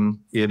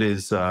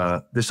 There's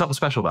something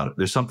special about it.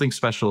 There's something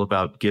special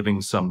about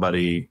giving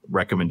somebody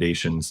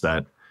recommendations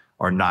that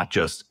are not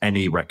just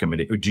any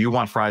recommendation. Do you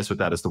want fries with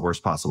that? Is the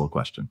worst possible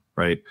question,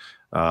 right?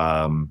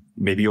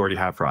 Maybe you already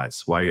have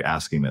fries. Why are you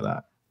asking me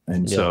that?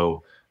 And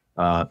so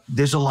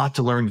there's a lot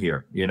to learn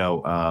here,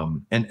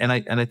 and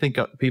I think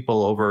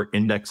people over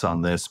index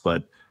on this,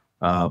 but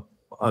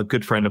a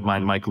good friend of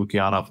mine, Mike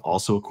Lukianoff,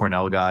 also a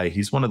Cornell guy.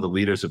 He's one of the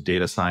leaders of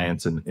data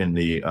science in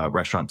the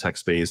restaurant tech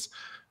space.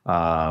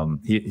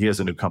 He has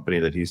a new company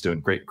that he's doing.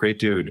 Great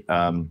dude.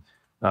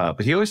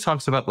 But he always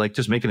talks about like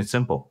just making it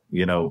simple.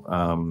 You don't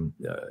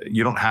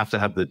have to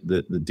have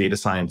the data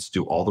science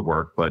do all the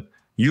work, but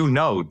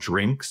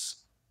drinks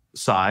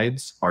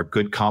sides are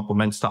good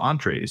complements to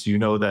entrees. You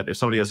know that if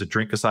somebody has a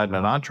drink aside and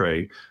an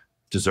entree,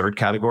 dessert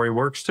category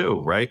works too,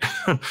 right?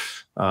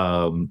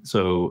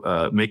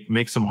 So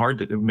make some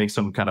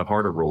kind of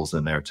harder rules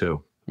in there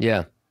too.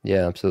 Yeah,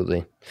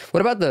 absolutely.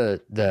 What about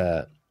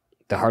the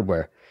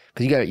hardware?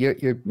 Because you got your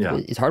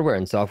it's hardware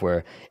and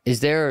software. Are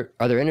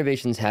there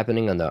innovations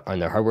happening on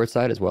the hardware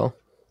side as well?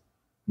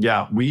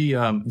 Yeah,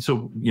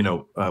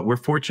 we're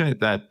fortunate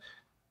that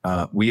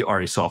we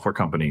are a software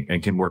company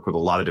and can work with a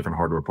lot of different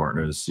hardware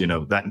partners. You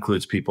know, that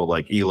includes people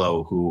like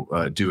Elo who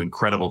do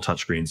incredible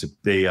touchscreens.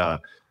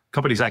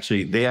 Companies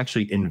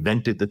actually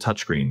invented the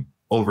touchscreen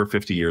over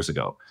 50 years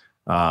ago.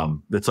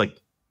 That's like,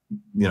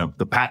 you know,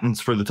 the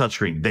patents for the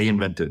touchscreen, they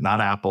invented, not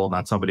Apple,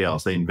 not somebody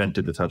else. They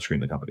invented the touchscreen,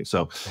 the company.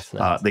 So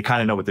nice. They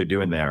kind of know what they're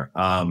doing there.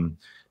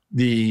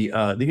 The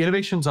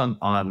innovations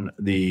on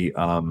the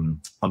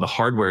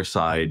hardware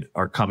side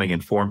are coming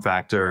in form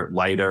factor,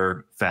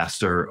 lighter,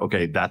 faster.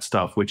 Okay, that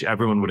stuff which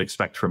everyone would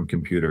expect from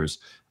computers,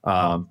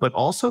 but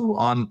also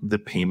on the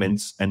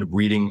payments and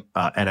reading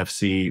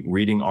NFC,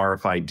 reading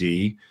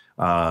RFID.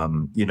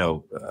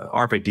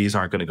 RFIDs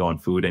aren't going to go on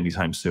food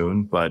anytime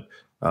soon, but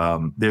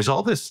there's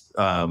all this,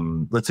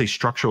 let's say,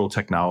 structural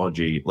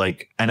technology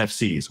like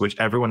NFCs, which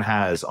everyone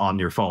has on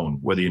your phone,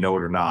 whether you know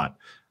it or not.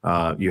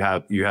 You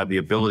have the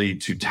ability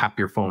to tap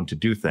your phone to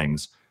do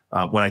things.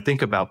 When I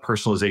think about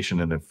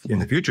personalization in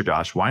the future,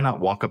 Josh, why not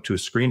walk up to a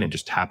screen and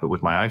just tap it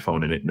with my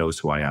iPhone and it knows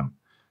who I am?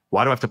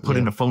 Why do I have to put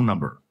in a phone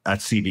number at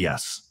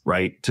CVS,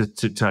 right, to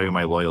tell you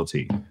my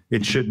loyalty?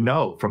 It should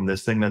know from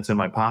this thing that's in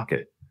my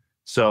pocket.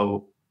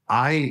 So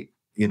I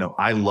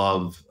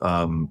love,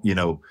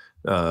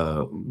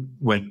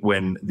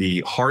 when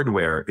the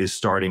hardware is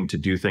starting to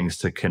do things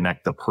to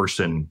connect the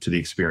person to the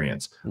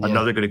experience. Yeah.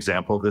 Another good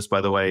example of this,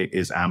 by the way,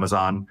 is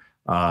Amazon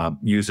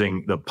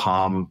using the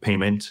Palm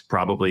payment,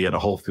 probably at a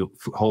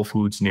Whole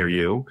Foods near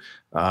you.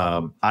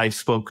 I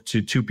spoke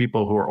to two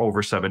people who are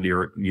over 70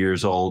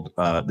 years old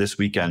this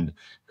weekend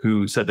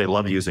who said they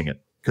love using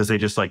it because they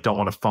just don't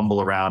want to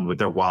fumble around with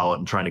their wallet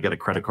and trying to get a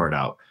credit card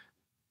out.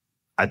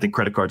 I think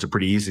credit cards are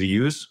pretty easy to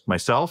use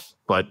myself,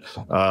 but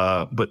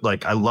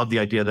I love the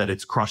idea that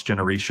it's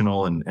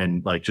cross-generational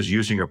and just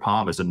using your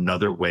Palm is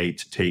another way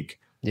to take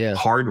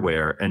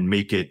hardware and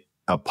make it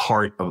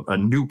a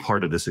new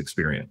part of this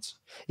experience.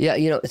 Yeah.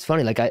 It's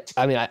funny.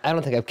 I mean, I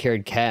don't think I've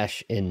carried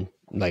cash in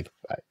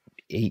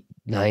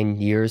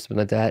 8-9 years, something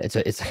like that.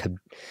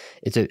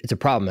 It's a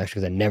problem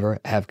actually, because I never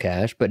have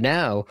cash, but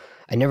now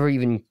I never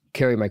even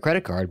carry my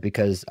credit card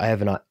because I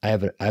have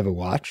a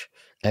watch.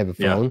 I have a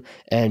phone,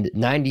 and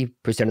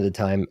 90% of the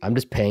time I'm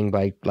just paying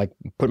by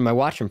putting my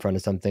watch in front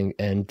of something,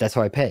 and that's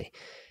how I pay.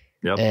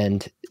 Yep.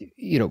 And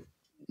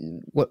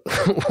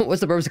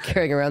what's the purpose of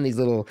carrying around these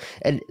little?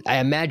 And I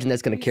imagine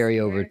that's going to carry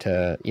over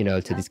to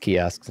to these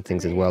kiosks and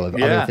things as well, of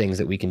other things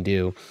that we can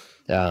do.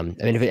 I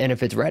mean,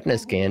 if it's retina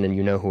scan and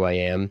you know who I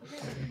am,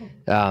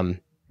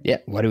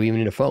 why do we even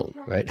need a phone,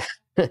 right?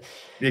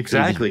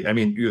 Exactly. I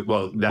mean,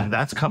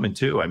 that's coming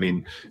too. I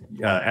mean,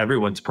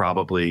 everyone's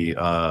probably,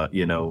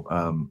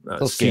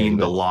 seen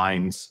the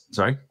lines.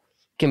 Sorry?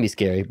 Can be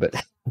scary, but.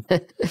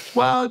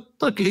 Well,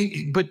 look,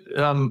 but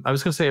I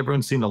was going to say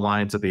everyone's seen the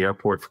lines at the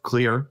airport for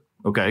Clear.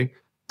 Okay.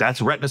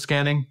 That's retina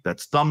scanning.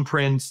 That's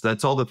thumbprints.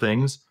 That's all the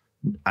things.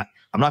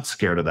 I'm not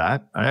scared of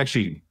that. I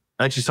actually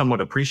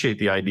somewhat appreciate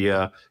the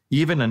idea,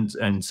 even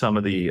in some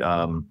of the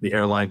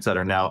airlines that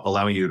are now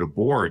allowing you to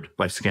board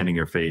by scanning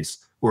your face,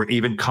 or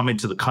even come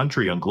into the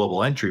country on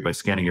global entry by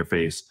scanning your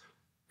face.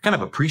 Kind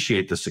of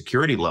appreciate the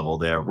security level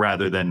there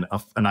rather than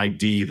an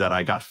ID that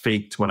I got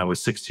faked when I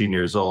was 16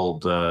 years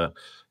old,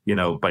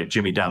 by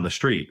Jimmy down the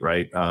street,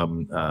 right?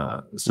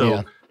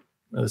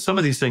 Some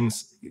of these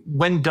things,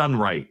 when done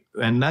right,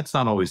 and that's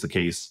not always the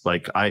case.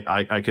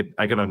 I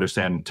could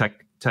understand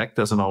tech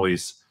doesn't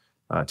always,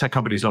 tech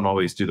companies don't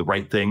always do the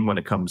right thing when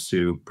it comes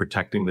to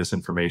protecting this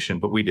information,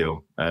 but we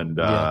do.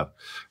 And I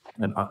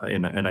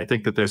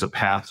think that there's a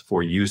path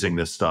for using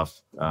this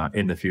stuff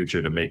in the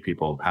future to make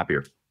people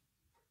happier.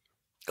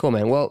 Cool,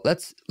 man. Well,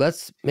 let's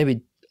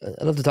maybe,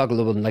 I'd love to talk a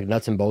little bit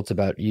nuts and bolts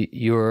about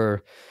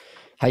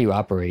how you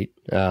operate.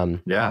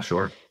 Yeah,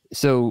 sure.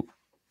 So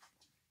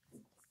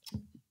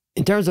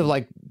in terms of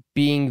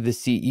being the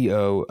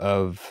CEO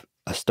of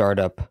a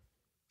startup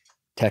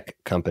tech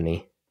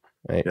company,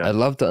 right? Yeah. I'd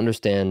love to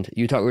understand,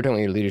 we were talking about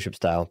your leadership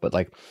style, but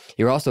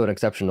you're also an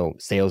exceptional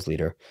sales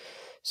leader.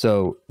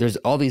 So there's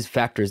all these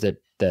factors that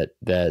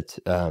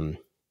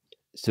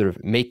sort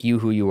of make you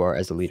who you are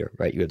as a leader,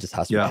 right? You have this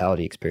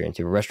hospitality experience,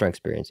 you have a restaurant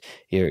experience,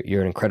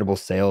 you're an incredible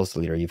sales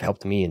leader. You've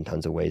helped me in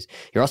tons of ways.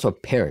 You're also a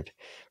parent,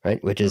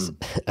 right? Which is,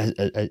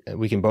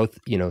 we can both,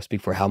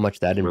 speak for how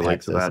much that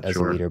impacts us as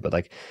a leader,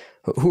 but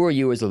who are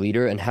you as a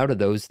leader, and how do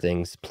those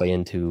things play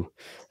into,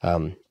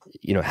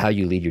 how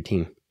you lead your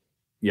team?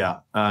 Yeah.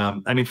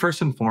 I mean,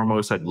 first and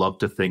foremost, I'd love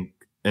to think,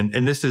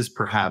 and this is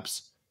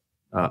perhaps,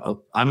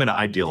 I'm going to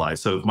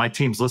idealize. So if my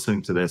team's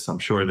listening to this, I'm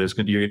sure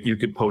you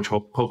could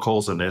poke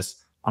holes in this.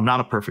 I'm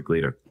not a perfect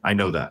leader. I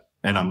know that.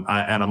 And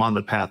I'm on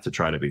the path to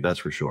try to be, that's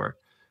for sure.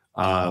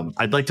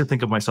 I'd like to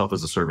think of myself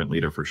as a servant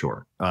leader for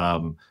sure.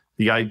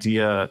 The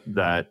idea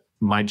that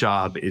my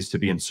job is to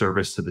be in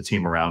service to the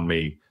team around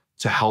me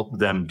to help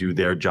them do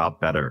their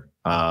job better.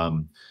 As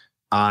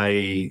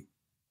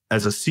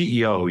a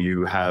CEO,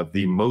 you have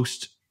the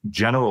most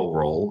general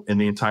role in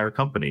the entire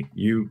company.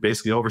 You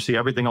basically oversee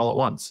everything all at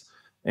once.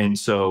 And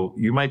so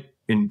you might,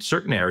 in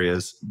certain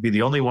areas, be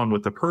the only one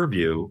with the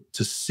purview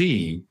to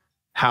see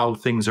how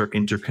things are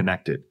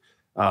interconnected.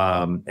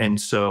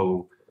 And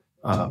so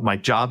my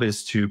job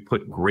is to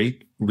put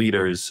great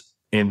leaders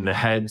in the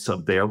heads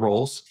of their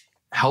roles,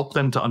 help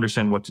them to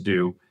understand what to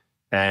do,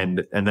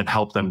 and then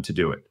help them to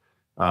do it.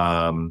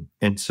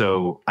 And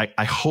so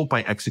I hope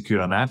I execute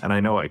on that. And I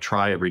know I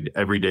try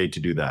every day to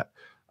do that.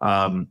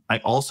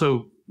 I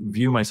also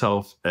view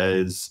myself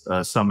as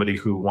somebody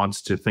who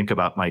wants to think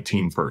about my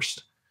team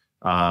first.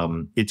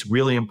 It's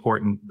really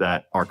important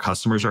that our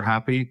customers are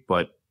happy,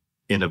 but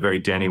in a very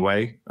Danny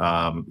way,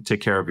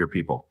 take care of your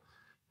people.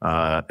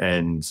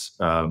 And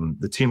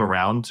the team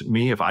around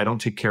me, if I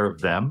don't take care of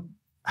them,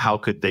 how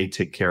could they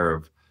take care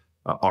of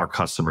our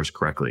customers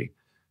correctly?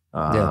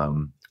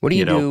 What do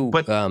you do?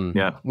 What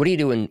do you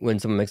do when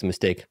someone makes a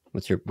mistake? How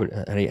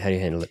do you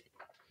handle it?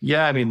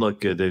 Yeah, I mean,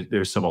 look,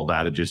 there's some old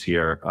adages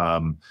here.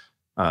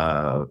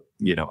 I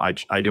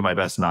do my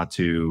best not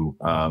to,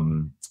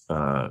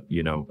 I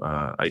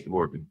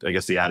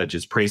guess the adage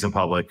is praise in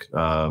public,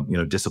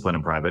 discipline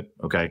in private.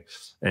 Okay.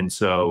 And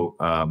so,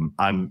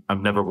 I'm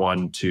never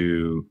one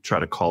to try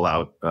to call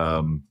out,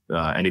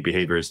 any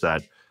behaviors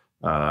that,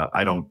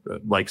 I don't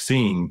like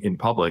seeing in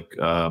public.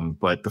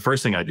 But the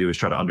first thing I do is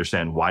try to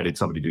understand, why did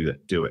somebody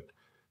do it?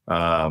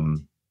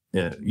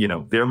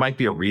 There might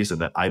be a reason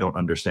that I don't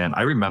understand.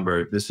 I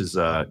remember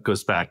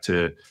goes back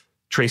to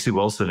Tracy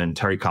Wilson and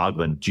Terry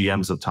Coughlin,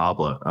 GMs of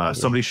Tabla.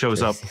 Somebody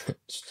shows up.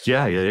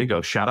 Yeah, there you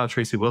go. Shout out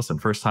Tracy Wilson.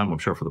 First time, I'm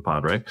sure, for the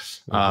pod, right?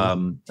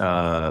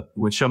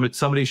 Mm-hmm. When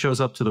somebody shows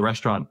up to the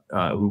restaurant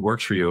who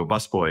works for you, a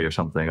busboy or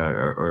something,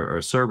 or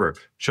a server,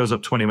 shows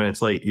up 20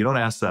 minutes late, you don't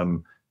ask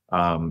them,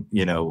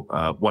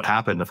 what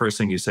happened. The first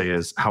thing you say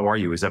is, how are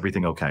you? Is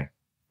everything okay?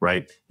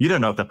 Right? You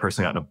don't know if that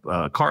person got in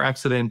a car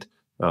accident,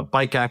 a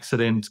bike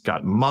accident,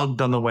 got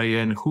mugged on the way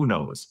in, who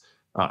knows?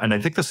 And I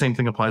think the same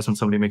thing applies when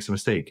somebody makes a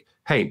mistake.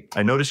 Hey,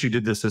 I noticed you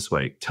did this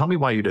way. Tell me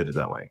why you did it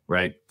that way,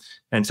 right?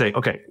 And say,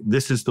 okay,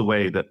 this is the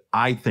way that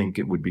I think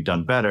it would be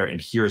done better, and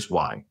here's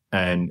why.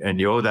 And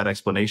you owe that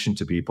explanation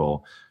to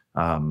people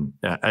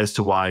as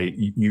to why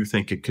you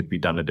think it could be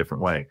done a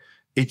different way.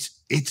 It's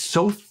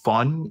so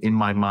fun in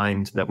my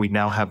mind that we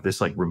now have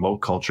this like remote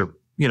culture.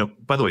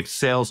 By the way,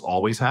 sales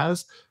always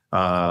has.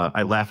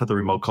 I laugh at the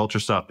remote culture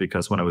stuff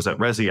because when I was at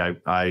Resi,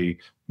 I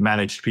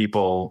managed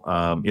people,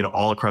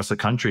 all across the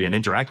country and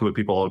interacted with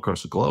people all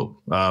across the globe.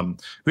 We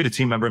had a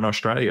team member in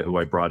Australia who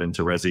I brought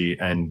into Resi,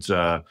 and,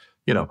 I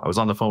was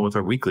on the phone with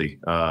her weekly,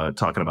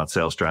 talking about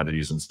sales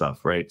strategies and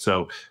stuff. Right.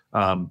 So,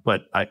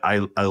 but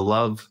I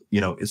love,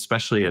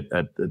 especially at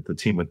the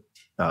team with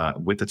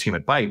the team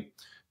at Byte,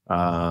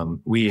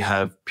 we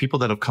have people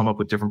that have come up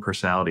with different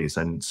personalities,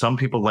 and some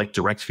people like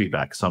direct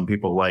feedback. Some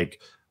people like,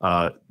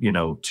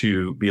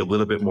 to be a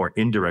little bit more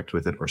indirect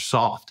with it, or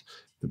soft.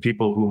 The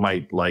people who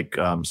might like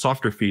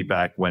softer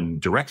feedback, when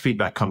direct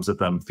feedback comes at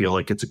them, feel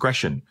like it's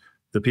aggression.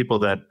 The people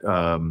that,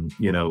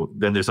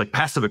 then there's like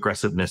passive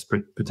aggressiveness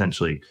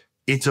potentially.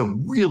 It's a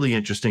really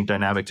interesting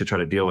dynamic to try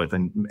to deal with.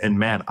 And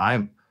man,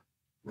 I'm,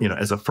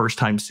 as a first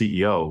time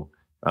CEO,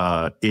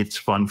 it's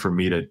fun for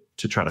me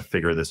to try to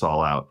figure this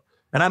all out.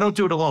 And I don't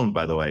do it alone,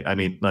 by the way. I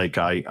mean, like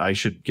I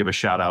should give a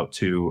shout out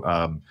to,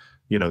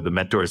 the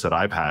mentors that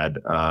I've had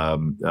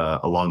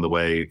along the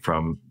way,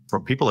 from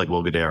people like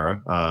Will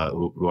Guidara,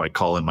 who I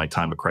call in my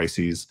time of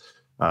crises,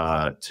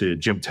 to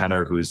Jim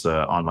Tenner, who's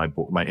on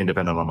my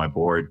independent on my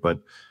board, but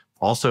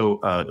also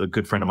a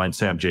good friend of mine,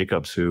 Sam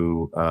Jacobs,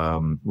 who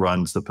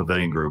runs the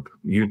Pavilion Group.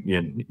 You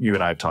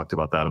and I have talked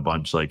about that a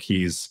bunch. Like,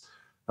 he's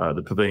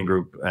the Pavilion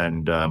Group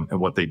and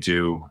what they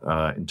do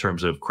in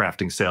terms of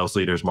crafting sales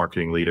leaders,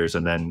 marketing leaders,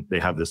 and then they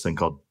have this thing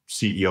called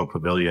CEO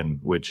Pavilion,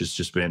 which has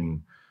just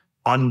been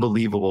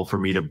unbelievable for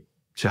me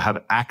to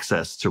have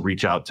access to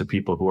reach out to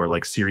people who are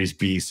like Series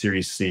B,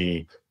 Series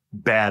C,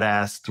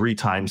 badass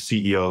 3-time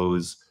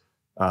CEOs,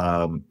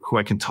 who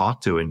I can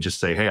talk to and just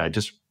say, hey,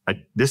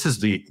 this is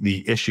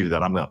the issue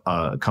that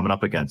I'm coming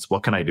up against.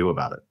 What can I do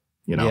about it?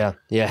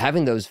 Yeah.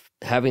 Having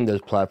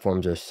those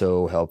platforms are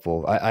so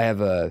helpful. I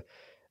have a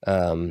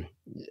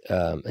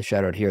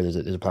shout out here. There's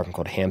a platform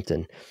called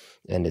Hampton,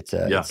 and it's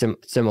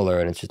similar,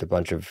 and it's just a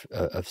bunch of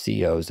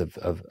CEOs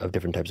of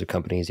different types of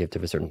companies. You have to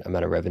have a certain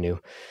amount of revenue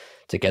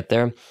to get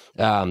there,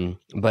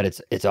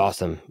 but it's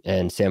awesome.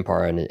 And Sam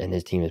Parr and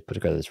his team has put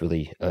together this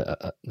really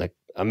like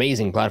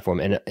amazing platform,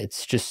 and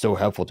it's just so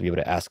helpful to be able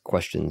to ask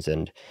questions.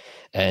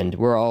 And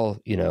we're all,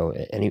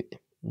 in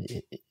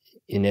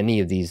any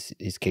of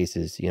these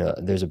cases,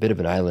 there's a bit of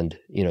an island.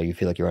 You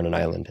feel like you're on an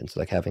island, and so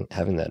like having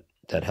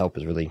that help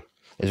is really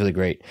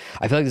great.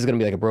 I feel like this is going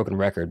to be like a broken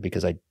record,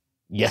 because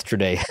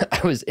yesterday I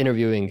was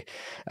interviewing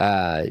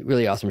a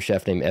really awesome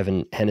chef named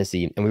Evan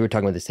Hennessy, and we were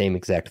talking about the same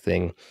exact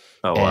thing.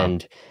 Oh, wow.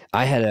 And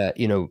I had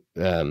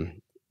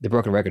the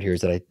broken record here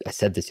is that I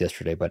said this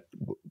yesterday, but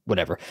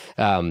whatever.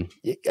 I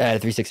had a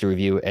 360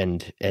 review,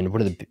 and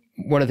one of the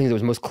things that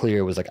was most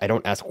clear was like, I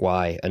don't ask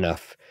why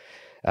enough.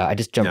 I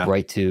just jump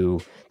right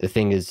to the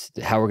thing is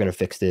how we're going to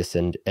fix this.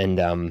 And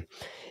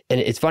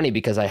it's funny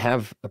because I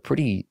have a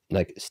pretty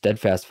like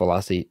steadfast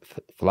philosophy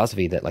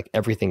that like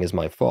everything is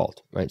my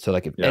fault, right? So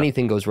like if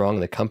anything goes wrong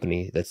in the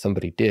company that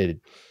somebody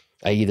did,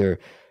 I either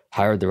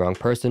hired the wrong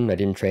person. I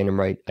didn't train them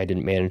right. I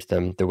didn't manage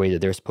them the way that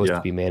they're supposed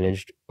to be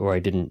managed, or I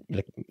didn't,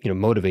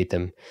 motivate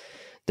them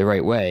the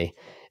right way.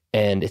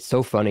 And it's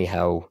so funny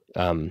how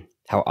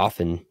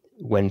often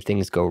when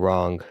things go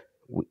wrong,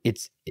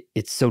 it's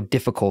so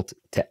difficult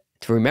to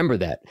remember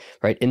that,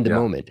 right, in the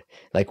moment.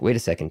 Like, wait a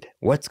second,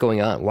 what's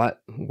going on?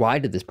 Why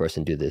did this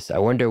person do this? I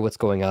wonder what's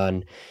going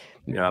on,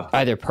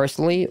 either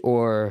personally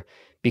or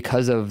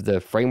because of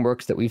the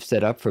frameworks that we've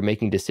set up for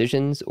making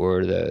decisions,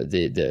 or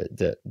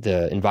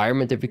the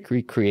environment that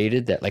we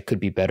created that like could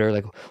be better.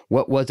 Like,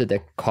 what was it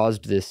that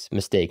caused this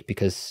mistake?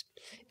 Because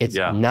it's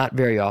not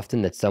very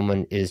often that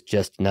someone is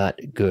just not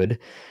good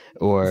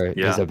or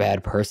is a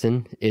bad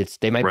person.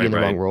 They might be in the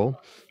wrong role,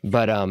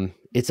 but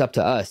it's up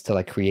to us to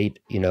like create,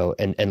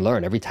 and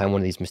learn. Every time one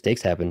of these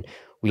mistakes happen,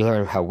 we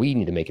learn how we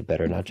need to make it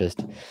better, not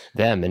just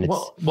them. And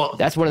it's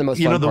that's one of the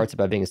most fun parts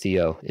about being a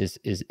CEO is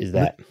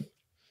that.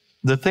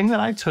 The thing that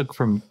I took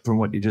from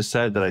what you just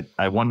said that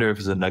I wonder if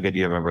it's a nugget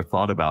you have ever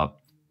thought about.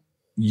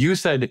 You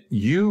said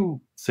you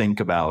think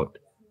about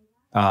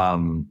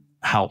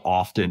how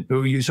often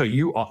you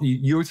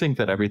think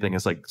that everything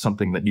is like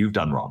something that you've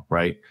done wrong,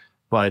 right?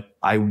 But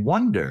I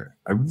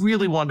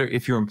really wonder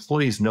if your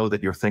employees know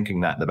that you're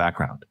thinking that in the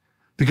background.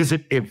 Because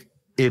if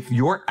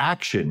your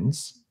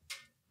actions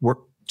were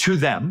to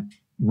them,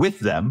 with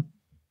them,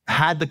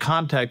 had the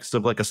context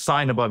of like a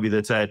sign above you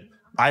that said,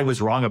 I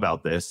was wrong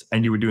about this,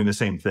 and you were doing the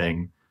same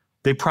thing,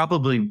 they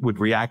probably would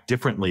react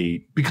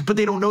differently but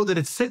they don't know that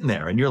it's sitting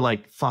there. And you're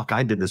like, fuck,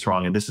 I did this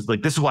wrong. And this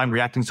is why I'm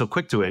reacting so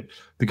quick to it,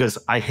 because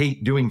I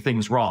hate doing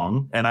things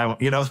wrong. And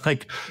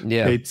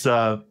it's,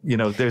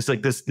 there's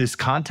like this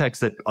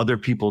context that other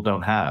people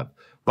don't have.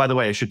 By the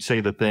way, I should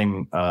say the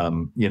thing,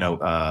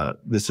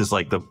 this is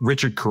like the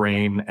Richard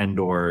Crane and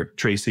or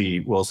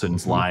Tracy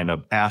Wilson's line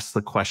of ask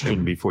the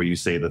question before you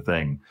say the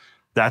thing.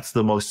 That's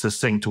the most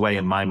succinct way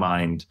in my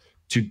mind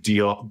to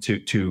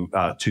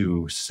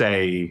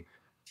say,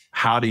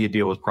 how do you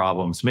deal with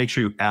problems? Make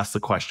sure you ask the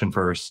question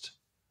first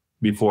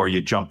before you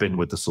jump in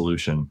with the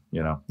solution,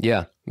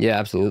 Yeah,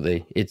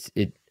 absolutely.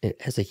 It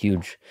has a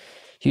huge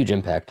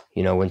impact,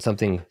 when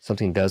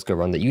something does go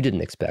wrong that you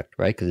didn't expect,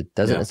 right? Because it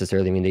doesn't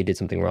necessarily mean they did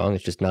something wrong.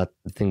 It's just not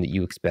the thing that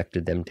you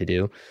expected them to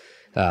do.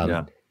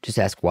 Just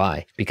ask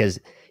why, because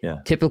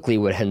typically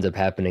what ends up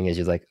happening is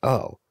you're like,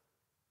 oh,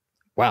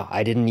 wow,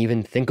 I didn't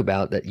even think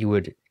about that you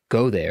would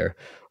go there,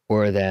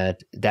 or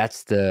that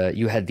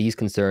you had these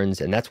concerns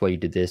and that's why you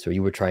did this, or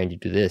you were trying to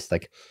do this.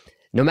 Like,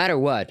 no matter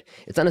what,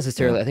 it's not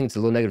necessarily, I think it's a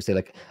little negative to say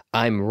like,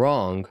 I'm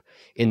wrong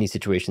in these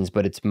situations,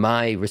 but it's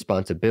my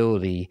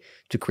responsibility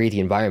to create the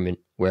environment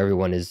where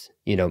everyone is,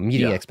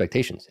 meeting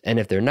expectations. And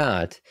if they're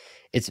not,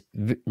 it's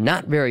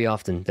not very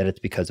often that it's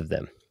because of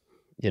them,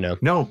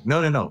 No.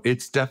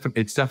 It's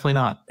definitely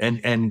not. And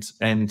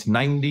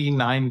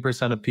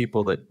 99% of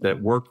people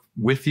that work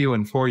with you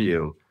and for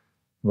you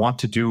want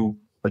to do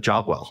a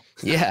job well.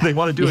 Yeah. They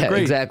want to do it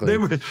great. Exactly.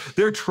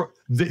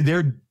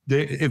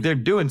 If they're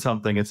doing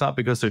something, it's not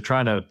because they're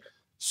trying to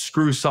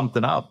screw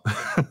something up.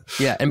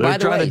 Yeah. And by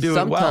the way,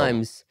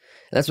 sometimes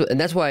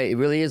that's why it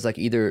really is like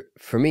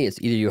for me,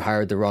 it's either you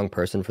hired the wrong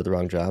person for the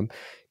wrong job,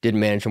 didn't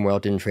manage them well,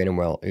 didn't train them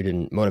well, or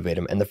didn't motivate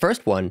them. And the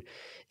first one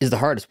is the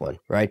hardest one,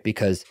 right?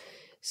 Because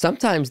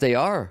sometimes they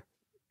are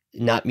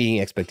not meeting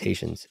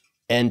expectations,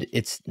 and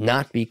it's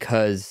not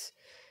because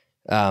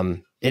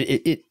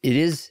it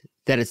is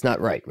that it's not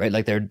right?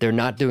 Like they're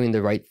not doing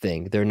the right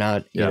thing. They're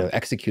not,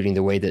 executing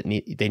the way that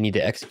they need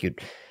to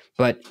execute.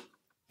 But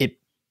it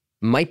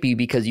might be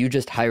because you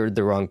just hired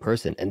the wrong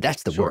person, and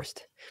that's the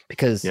worst.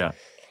 Because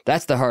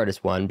that's the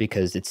hardest one,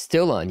 because it's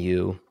still on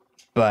you,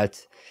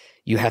 but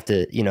you have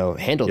to,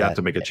 handle that. You have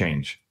to make a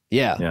change.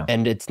 Yeah.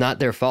 And it's not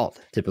their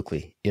fault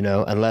typically,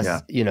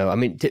 unless,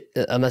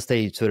 unless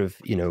they sort of,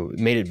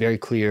 made it very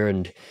clear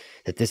and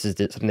that this is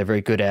something they're very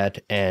good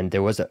at, and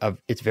there was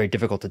it's very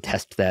difficult to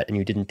test that, and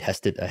you didn't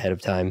test it ahead of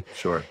time.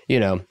 Sure.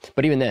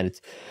 But even then,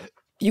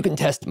 you can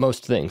test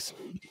most things.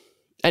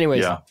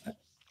 Anyways,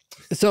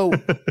 so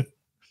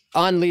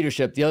on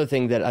leadership, the other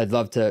thing that I'd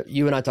love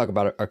you and I talk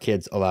about our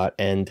kids a lot,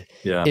 and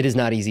it is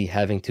not easy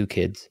having 2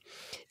 kids.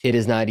 It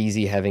is not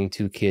easy having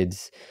 2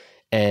 kids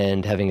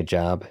and having a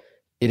job.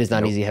 It is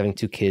not easy having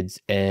 2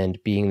 kids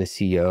and being the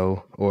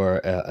CEO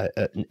or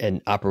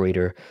an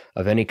operator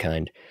of any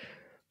kind.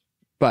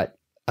 But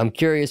I'm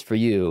curious for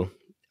you,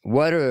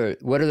 what are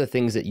the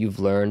things that you've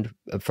learned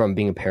from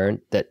being a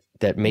parent that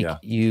make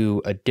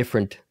you a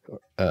different,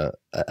 I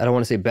don't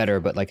want to say better,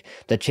 but like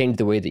that changed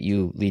the way that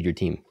you lead your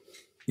team?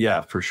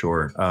 Yeah, for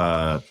sure.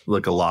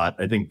 Look, a lot.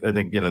 I think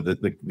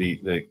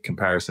the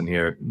comparison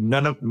here.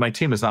 None of my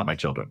team is not my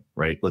children,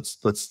 right? Let's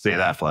say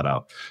that flat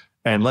out,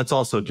 and let's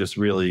also just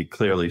really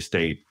clearly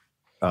state,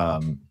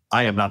 I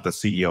am not the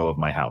CEO of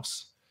my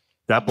house.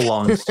 That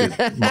belongs to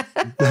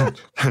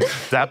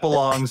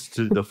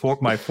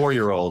my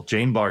 4-year-old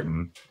Jane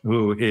Barton,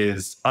 who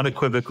is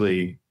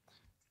unequivocally,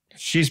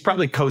 she's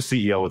probably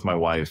co-CEO with my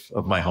wife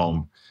of my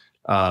home.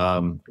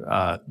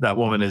 That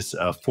woman is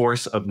a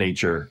force of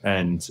nature,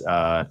 and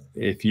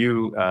if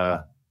you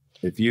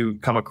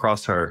come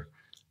across her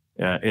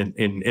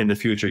in the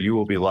future, you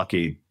will be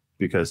lucky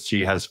because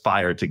she has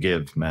fire to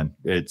give, man.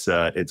 It's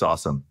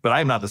awesome. But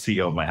I'm not the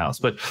CEO of my house.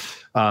 But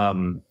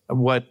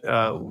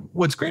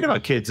what's great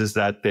about kids is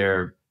that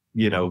they're,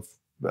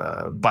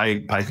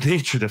 by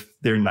nature,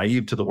 they're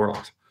naive to the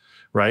world,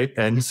 right?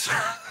 And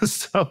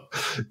so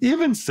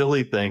even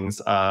silly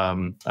things.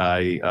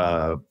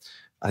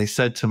 I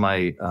said to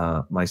my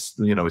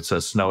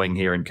it's snowing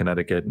here in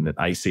Connecticut and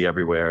icy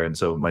everywhere, and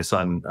so my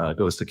son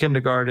goes to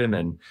kindergarten,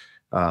 and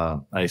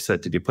I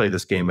said, "Did you play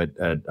this game at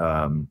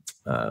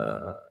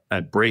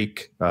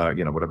break,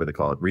 whatever they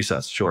call it,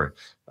 recess, sure."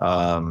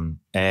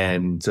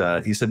 And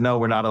he said, "No,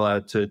 we're not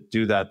allowed to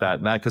do that,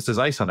 and that, because there's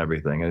ice on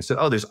everything." And I said,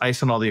 "Oh, there's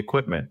ice on all the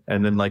equipment."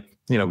 And then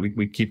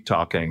we keep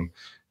talking.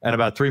 And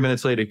about 3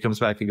 minutes later, he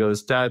comes back, he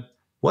goes, "Dad,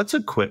 what's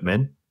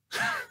equipment?"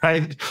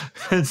 Right?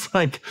 It's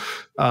like,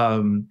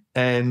 and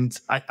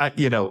I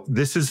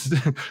this is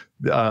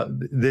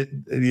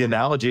the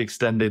analogy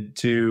extended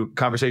to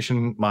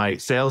conversation my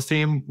sales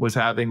team was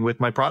having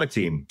with my product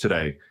team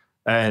today.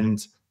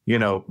 And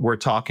we're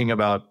talking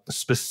about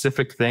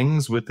specific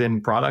things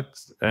within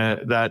products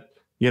that,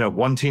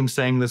 one team's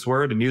saying this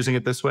word and using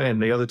it this way, and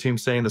the other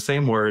team's saying the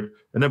same word,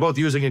 and they're both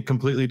using it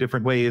completely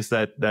different ways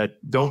that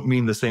don't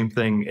mean the same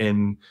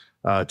thing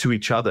to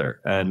each other.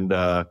 And,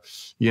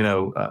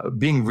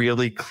 being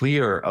really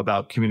clear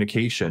about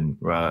communication,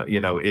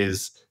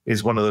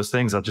 is one of those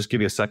things. I'll just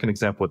give you a second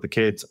example with the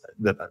kids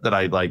that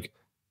I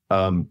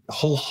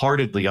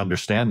wholeheartedly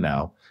understand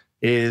now.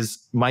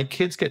 Is my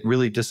kids get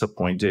really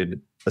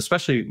disappointed,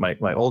 especially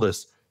my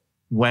oldest,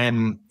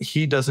 when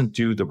he doesn't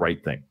do the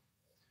right thing.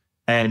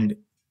 And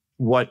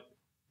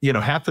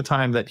half the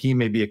time that he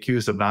may be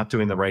accused of not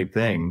doing the right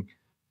thing,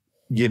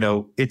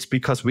 it's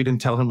because we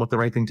didn't tell him what the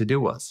right thing to do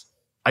was.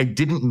 I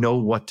didn't know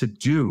what to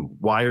do.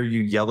 Why are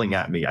you yelling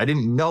at me? I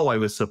didn't know I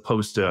was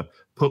supposed to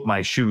put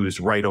my shoes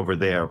right over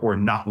there, or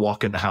not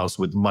walk in the house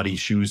with muddy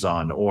shoes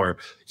on,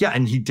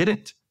 and he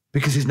didn't,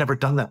 because he's never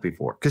done that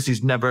before, because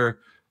he's never,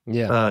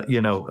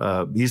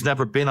 he's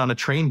never been on a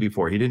train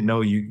before. He didn't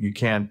know you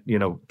can't,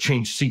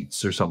 change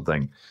seats or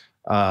something.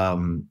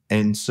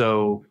 And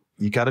so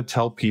you got to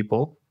tell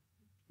people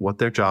what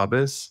their job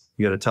is.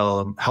 You got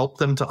to help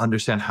them to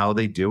understand how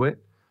they do it.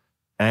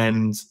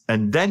 And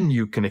then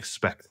you can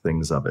expect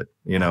things of it,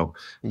 You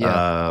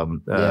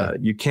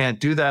can't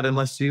do that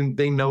unless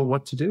they know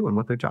what to do and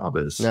what their job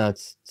is. No,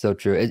 it's so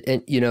true.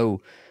 And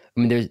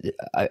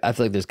I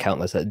feel like there's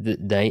countless.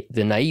 The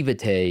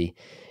naivete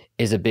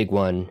is a big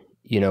one,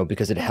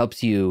 because it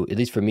helps you. At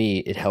least for me,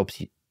 it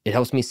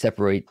helps me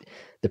separate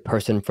the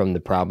person from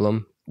the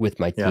problem with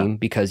my team.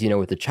 Because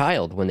with the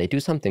child, when they do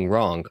something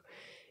wrong,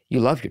 you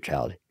love your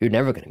child. You're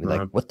never going to be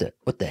like, what the,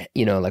 what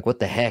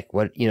the heck?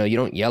 What, you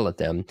don't yell at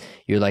them.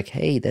 You're like,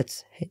 hey,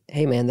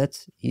 man,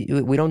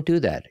 we don't do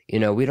that.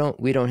 We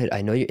don't hit.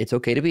 I know it's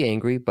okay to be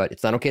angry, but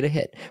it's not okay to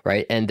hit.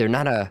 Right. And they're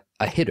not a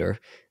hitter.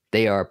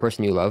 They are a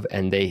person you love,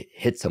 and they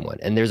hit someone.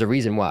 And there's a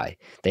reason why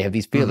they have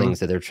these feelings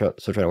that they're still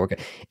trying to work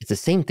at. It's the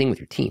same thing with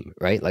your team,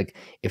 right? Like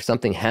if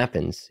something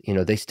happens,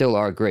 they still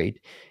are great.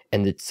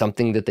 And it's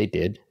something that they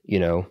did,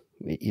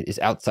 is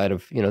outside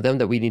of them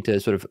that we need to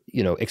sort of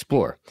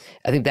explore.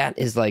 I think that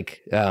is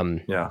like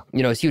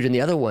it's huge. And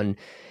the other one,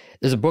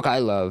 there's a book I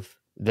love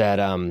that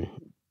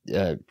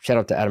shout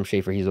out to Adam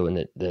Schaefer, he's the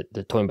one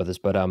that told me about this,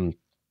 but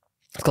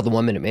it's called The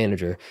 1 Minute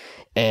Manager.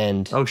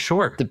 And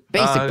the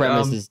basic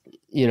premise is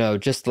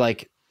just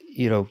like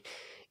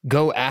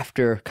go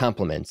after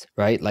compliments,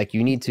 right? Like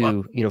you need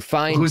to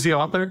find who's the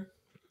author.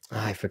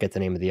 I forget the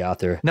name of the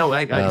author. No,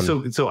 okay.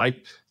 To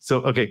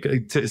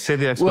say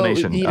the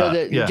explanation.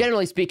 Well,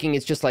 generally speaking,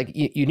 it's just like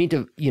you need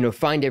to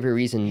find every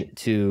reason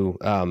to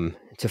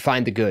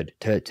find the good.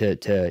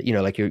 To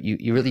like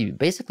you really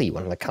basically you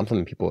want to like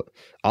compliment people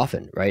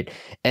often, right?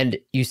 And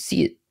you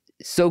see it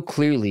so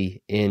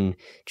clearly in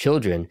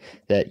children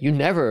that you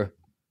never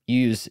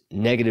use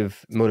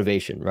negative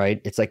motivation, right?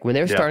 It's like when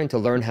they're starting to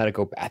learn how to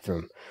go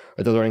bathroom,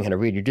 or they're learning how to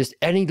read, you're just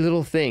any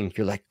little thing,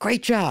 you're like,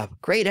 great job,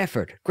 great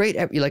effort,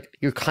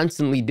 you're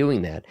constantly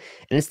doing that.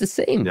 And it's the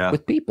same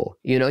with people,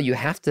 you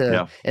have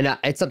to, and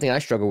it's something I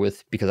struggle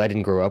with because I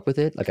didn't grow up with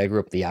it. Like I grew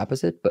up the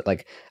opposite, but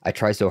like I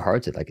try so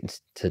hard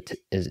to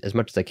as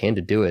much as I can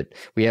to do it.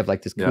 We have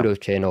like this kudos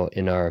channel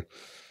in our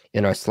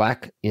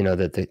Slack,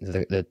 that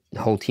the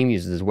whole team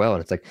uses as well.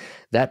 And it's like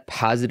that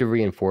positive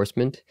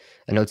reinforcement.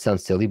 I know it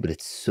sounds silly, but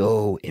it's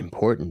so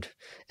important.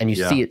 And you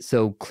see it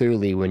so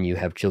clearly when you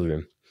have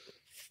children.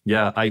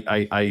 Yeah,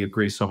 I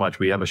agree so much.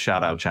 We have a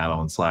shout out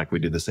channel in Slack. We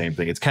do the same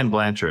thing. It's Ken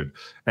Blanchard.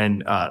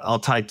 And I'll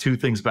tie two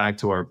things back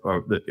to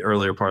the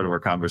earlier part of our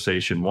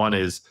conversation. One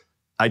is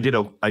I did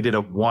a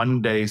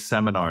 1 day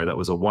seminar that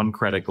was a 1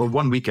 credit, or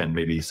 1 weekend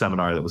maybe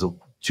seminar that was a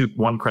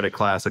 1 credit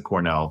class at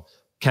Cornell.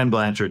 Ken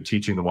Blanchard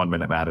teaching the 1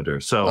 Minute Manager.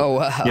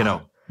 So,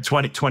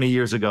 20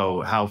 years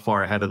ago, how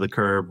far ahead of the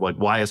curve, like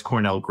why is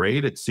Cornell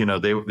great? It's,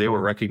 they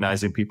were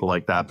recognizing people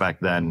like that back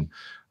then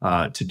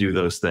to do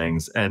those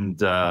things.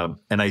 And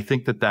I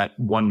think that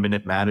 1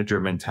 Minute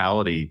Manager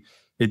mentality,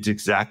 it's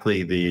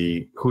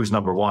exactly who's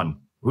number one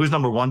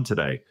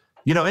today.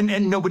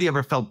 and nobody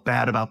ever felt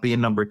bad about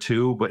being number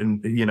two,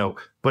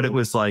 but it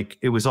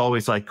was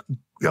always like,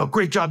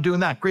 great job doing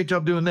that, great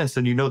job doing this.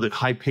 And that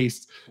high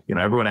paced,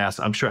 everyone asks,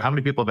 I'm sure, how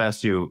many people have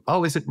asked you,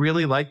 oh, is it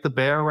really like the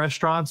Bear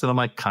restaurants? And I'm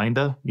like,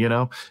 kinda,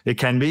 it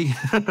can be.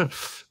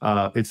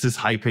 It's this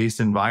high paced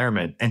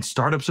environment, and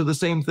startups are the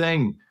same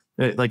thing.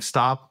 Like,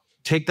 stop,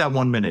 take that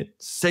 1 minute,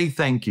 say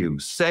thank you,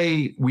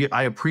 say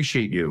I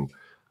appreciate you.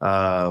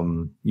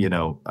 And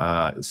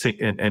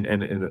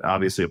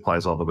obviously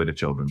applies all the way to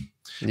children.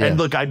 Yeah. And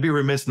look, I'd be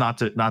remiss not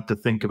to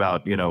think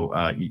about, you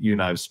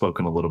and I have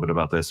spoken a little bit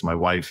about this. My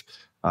wife,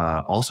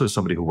 also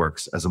somebody who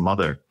works as a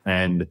mother,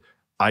 and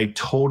I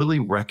totally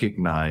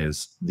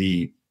recognize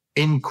the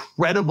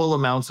incredible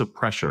amounts of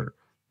pressure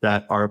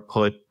that are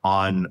put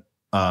on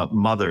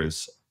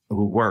mothers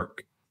who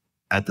work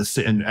at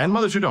and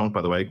mothers who don't,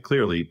 by the way,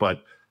 clearly,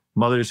 but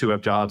mothers who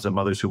have jobs and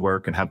mothers who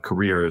work and have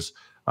careers.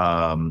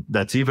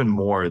 That's even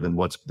more than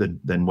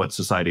what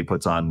society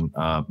puts on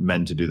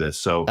men to do this.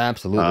 So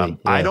absolutely,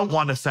 I don't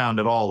want to sound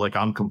at all like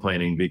I'm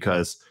complaining,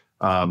 because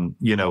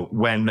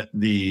when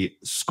the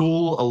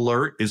school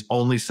alert is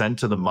only sent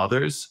to the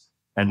mothers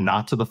and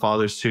not to the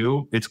fathers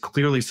too, it's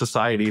clearly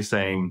society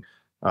saying,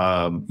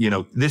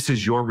 this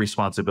is your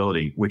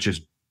responsibility, which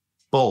is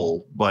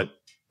bull. But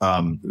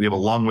we have a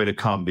long way to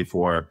come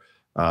before.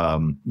 I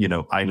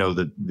know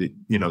that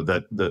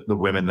the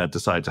women that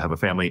decide to have a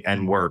family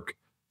and work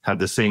have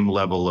the same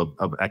level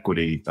of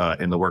equity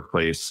in the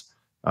workplace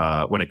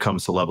when it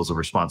comes to levels of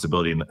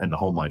responsibility in the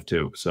home life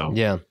too. So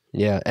yeah,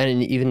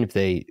 and even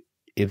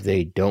if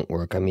they don't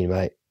work, I mean,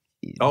 my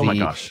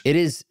gosh, it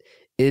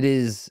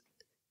is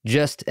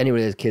just,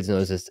 anybody that has kids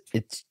knows this.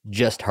 It's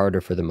just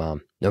harder for the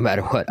mom, no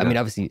matter what. Yeah. I mean,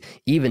 obviously,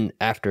 even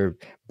after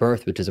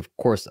birth, which is of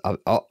course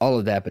all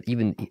of that, but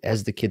even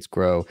as the kids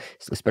grow,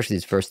 especially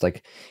these first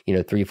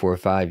 3, 4,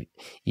 5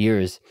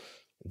 years,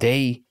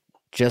 they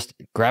just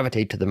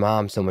gravitate to the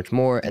mom so much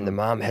more, and the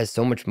mom has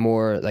so much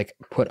more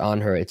put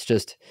on her. It's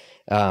just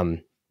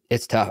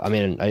it's tough. I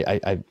mean,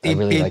 I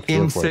really like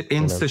in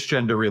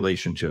cisgender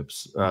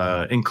relationships,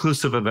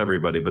 inclusive of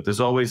everybody, but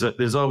there's always a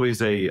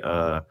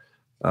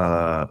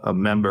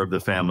member of the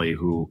family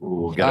who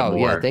will get more.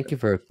 Yeah, thank you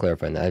for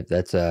clarifying that.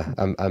 That's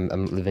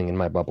I'm living in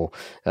my bubble,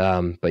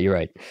 but you're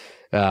right.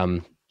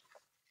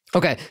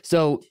 Okay,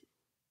 so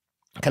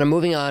kind of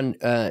moving on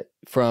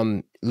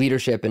from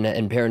leadership and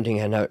parenting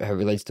and how it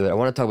relates to it, I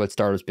want to talk about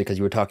startups, because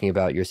you were talking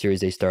about your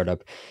Series A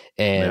startup,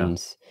 and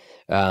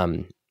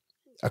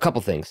a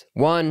couple things.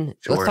 One,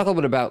 Let's talk a little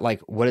bit about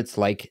what it's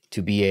like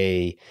to be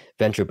a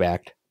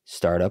venture-backed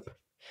startup.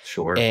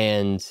 Sure.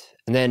 And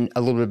then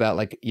a little bit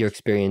about your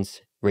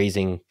experience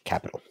raising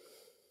capital.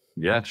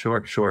 Yeah,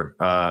 sure.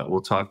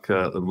 We'll talk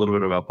a little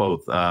bit about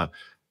both.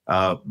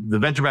 The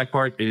venture-backed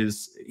part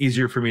is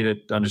easier for me to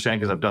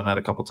understand because I've done that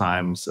a couple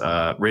times.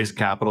 Raising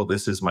capital,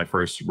 this is my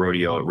first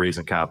rodeo at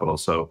raising capital.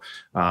 So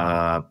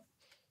I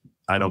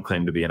don't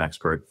claim to be an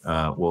expert.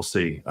 We'll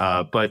see.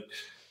 But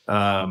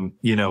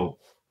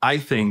I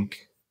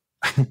think,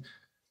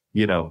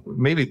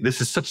 maybe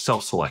this is such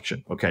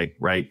self-selection, okay,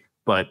 right?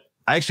 But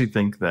I actually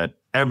think that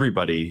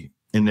everybody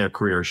in their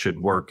career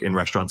should work in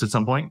restaurants at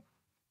some point.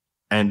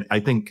 And I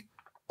think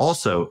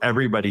also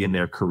everybody in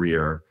their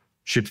career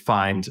should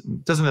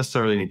doesn't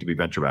necessarily need to be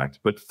venture-backed,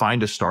 but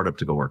find a startup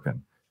to go work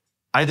in.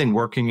 I think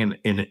working in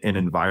an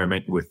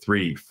environment with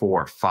 3,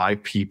 4,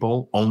 5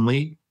 people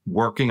only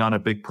working on a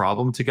big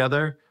problem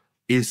together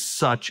is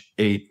such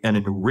an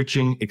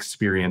enriching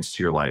experience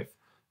to your life.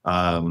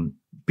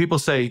 People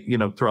say,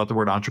 throw out the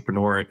word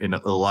entrepreneur in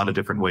a lot of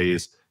different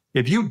ways.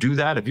 If you do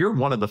that, if you're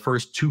one of the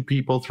first 2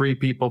 people, 3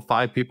 people,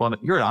 5 people,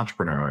 you're an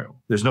entrepreneur.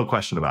 There's no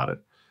question about it.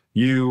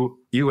 You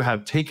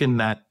have taken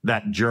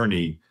that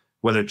journey,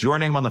 whether it's your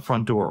name on the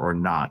front door or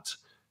not.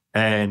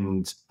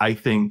 And I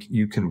think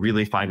you can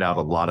really find out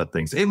a lot of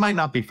things. It might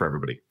not be for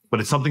everybody, but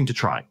it's something to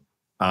try.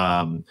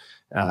 And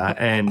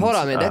hold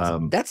on,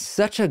 man. That's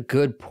such a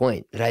good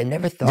point that I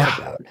never thought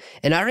about.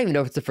 And I don't even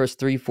know if it's the first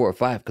 3, 4, or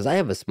 5, because I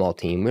have a small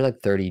team. We're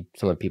 30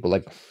 some people.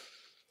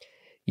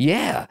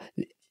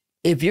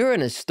 If you're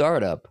in a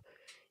startup,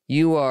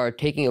 you are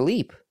taking a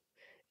leap,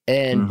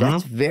 and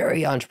that's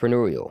very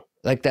entrepreneurial.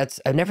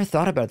 I've never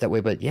thought about it that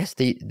way, but yes,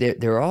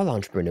 they're all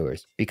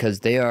entrepreneurs because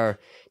they are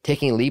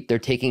taking a leap. They're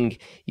taking,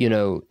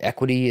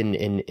 equity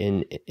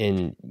in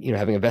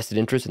having a vested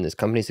interest in this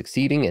company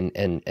succeeding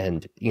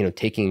and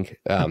taking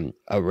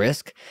a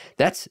risk.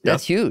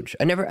 That's huge.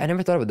 I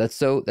never thought of it. That's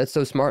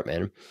so smart,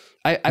 man.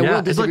 I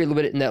will disagree a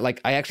little bit in that,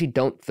 I actually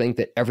don't think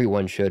that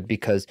everyone should,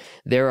 because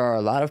there are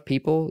a lot of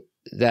people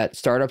that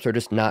startups are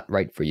just not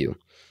right for you.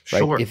 Right?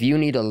 Sure. If you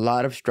need a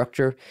lot of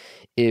structure,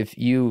 if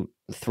you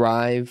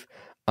thrive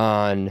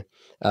on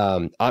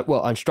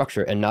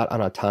structure and not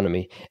on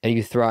autonomy, and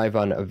you thrive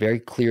on a very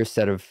clear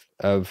set of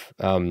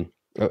a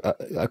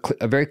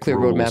very clear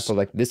rules. Roadmap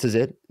of this is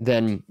it,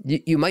 then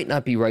you might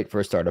not be right for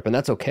a startup, and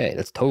that's okay.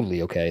 That's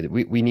totally okay.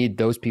 We need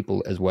those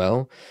people as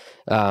well.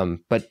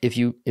 But if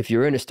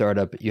you're in a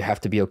startup, you have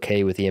to be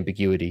okay with the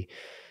ambiguity,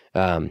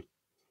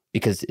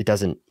 because it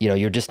doesn't,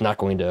 you're just not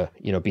going to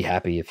be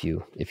happy if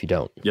you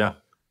don't. Yeah.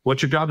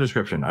 What's your job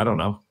description? I don't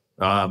know.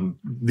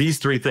 These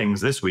 3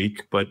 things this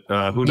week, but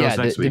who knows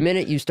next week? The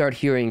minute you start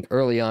hearing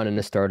early on in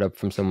a startup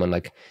from someone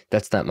like,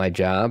 that's not my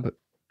job,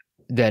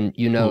 then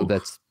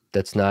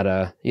that's not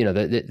a,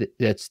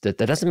 that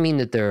doesn't mean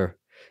that they're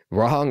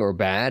wrong or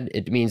bad.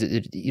 It means that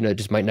it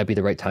just might not be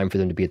the right time for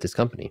them to be at this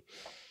company.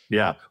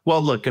 Yeah.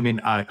 Well, look, I mean,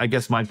 I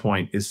guess my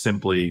point is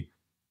simply,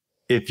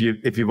 if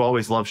you've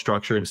always loved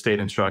structure and stayed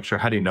in structure,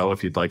 how do you know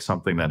if you'd like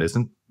something that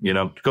isn't?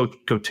 Go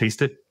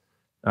taste it.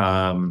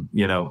 Go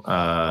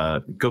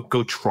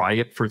try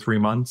it for 3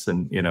 months,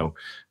 and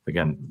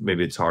again,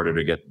 maybe it's harder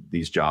to get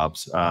these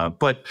jobs,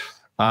 but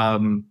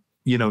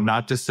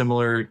not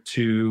dissimilar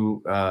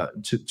to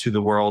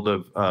the world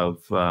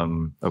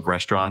of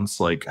restaurants,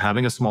 like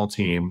having a small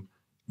team,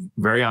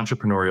 very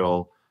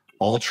entrepreneurial,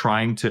 all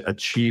trying to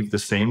achieve the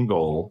same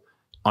goal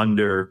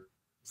under,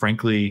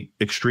 frankly,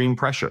 extreme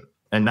pressure.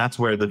 And that's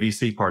where the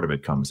VC part of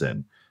it comes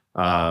in.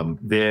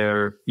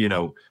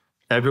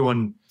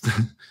 Everyone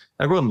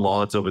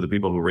lauds over the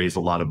people who raise a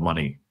lot of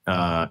money.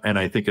 And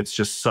I think it's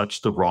just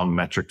such the wrong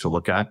metric to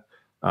look at,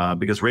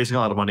 because raising a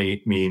lot of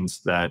money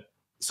means that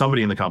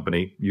somebody in the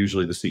company,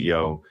 usually the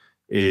CEO,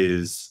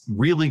 is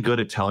really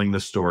good at telling the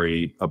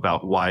story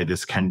about why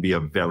this can be a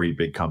very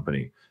big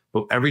company.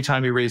 But every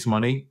time you raise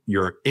money,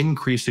 you're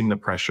increasing the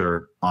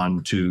pressure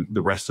onto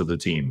the rest of the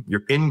team.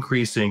 You're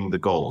increasing the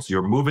goals.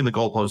 You're moving the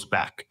goalposts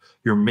back.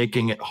 You're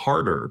making it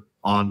harder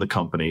on the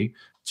company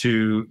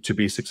to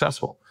be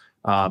successful.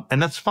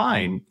 And that's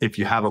fine if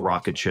you have a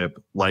rocket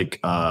ship like,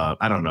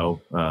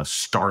 Starlink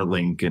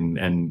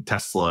and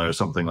Tesla or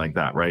something like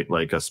that, right?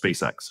 Like a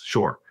SpaceX.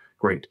 Sure.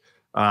 Great.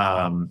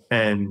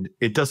 And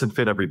it doesn't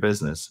fit every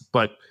business.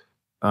 But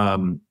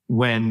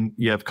when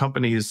you have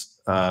companies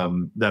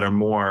that are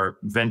more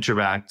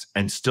venture-backed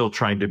and still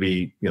trying to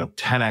be,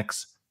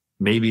 10x,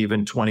 maybe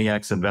even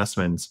 20x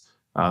investments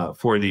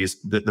for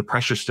these, the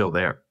pressure's still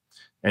there.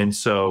 And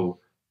so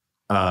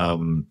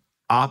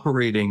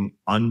operating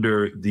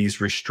under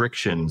these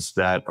restrictions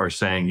that are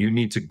saying you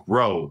need to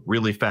grow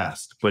really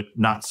fast, but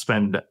not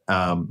spend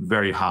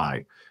very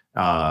high,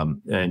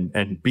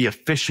 and be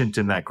efficient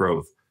in that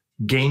growth,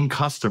 gain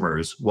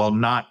customers while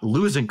not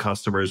losing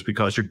customers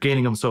because you're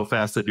gaining them so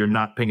fast that you're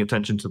not paying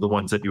attention to the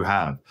ones that you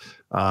have.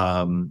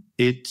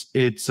 It's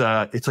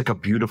like a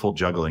beautiful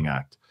juggling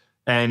act.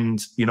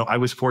 And, I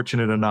was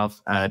fortunate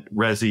enough at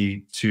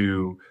Resi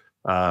to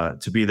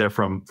be there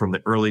from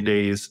the early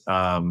days,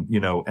 and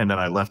then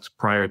I left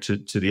prior to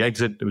the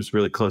exit. It was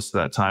really close to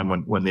that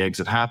time when the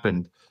exit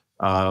happened.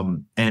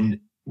 And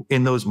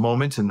in those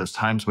moments, in those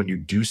times when you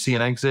do see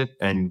an exit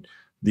and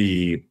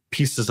the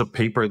pieces of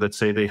paper that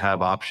say they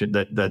have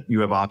that you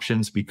have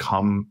options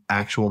become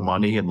actual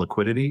money and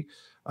liquidity,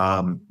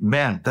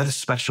 man, that is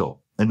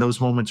special. And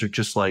those moments are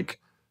just like,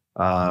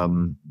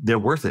 they're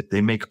worth it.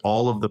 They make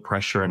all of the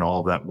pressure and all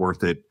of that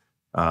worth it.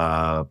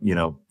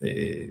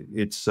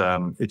 It's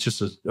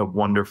just a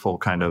wonderful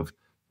kind of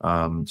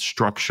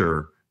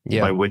structure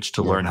by which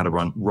to learn how to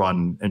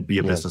run and be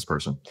a business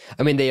person.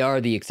 I mean, they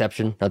are the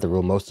exception, not the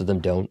rule. Most of them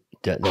don't.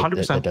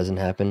 That doesn't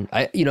happen.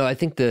 I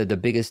think the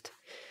biggest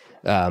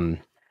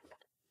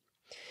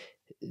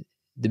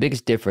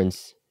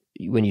difference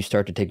when you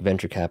start to take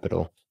venture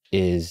capital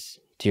is,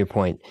 to your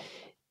point,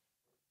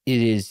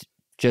 it is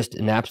just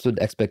an absolute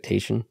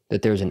expectation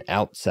that there's an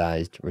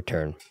outsized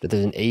return, that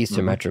there's an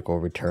asymmetrical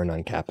return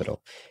on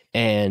capital.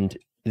 And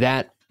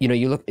that,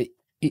 you look,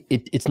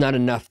 it's not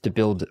enough to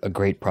build a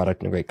great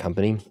product and a great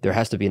company. There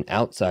has to be an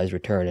outsized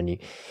return. And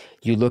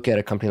you look at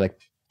a company like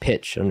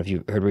Pitch. I don't know if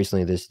you've heard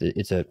recently this.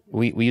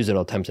 We use it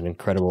all the time. It's an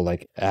incredible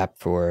app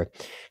for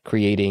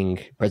creating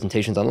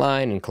presentations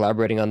online and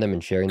collaborating on them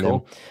and sharing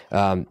them.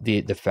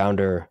 The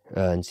founder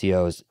and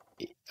CEO is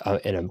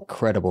an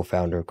incredible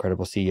founder,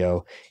 incredible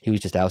CEO. He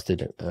was just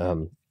ousted,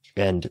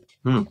 and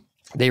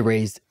they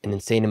raised an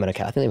insane amount of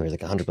capital. They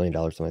raised like $100 million,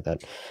 something like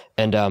that.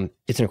 And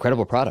it's an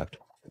incredible product,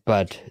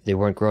 but they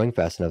weren't growing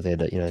fast enough. They had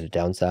to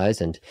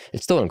downsize, and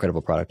it's still an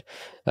incredible product.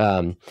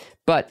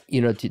 But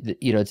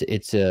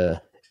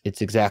it's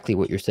exactly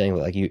what you're saying.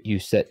 Like you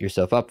set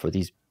yourself up for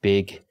these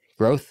big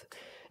growth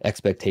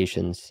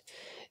expectations,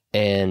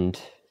 and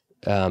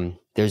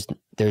there's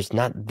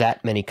not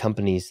that many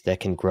companies that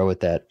can grow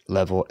at that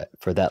level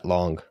for that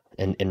long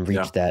and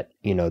reach that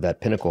that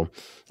pinnacle.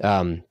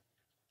 And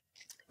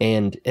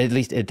at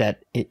least at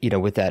that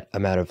with that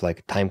amount of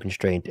time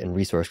constraint and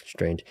resource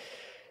constraint.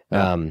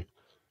 Let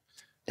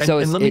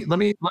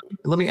me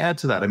add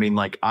to that. I mean,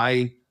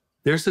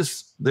 there's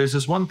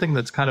this one thing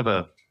that's kind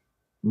of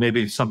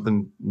maybe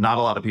something not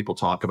a lot of people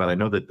talk about. I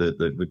know that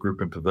the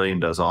group in Pavilion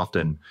does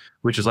often,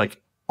 which is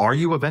are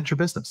you a venture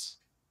business?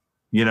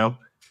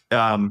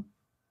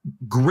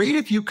 Great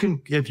if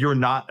you're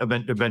not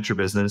a venture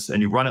business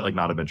and you run it like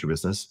not a venture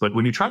business. But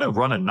when you try to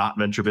run a not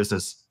venture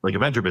business like a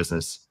venture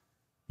business,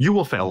 you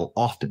will fail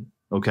often.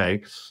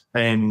 Okay.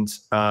 And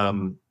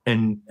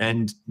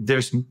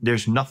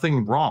there's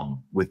nothing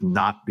wrong with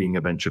not being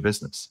a venture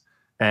business.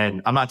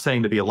 And I'm not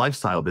saying to be a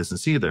lifestyle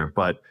business either,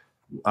 but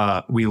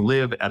we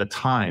live at a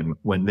time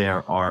when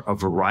there are a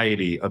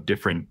variety of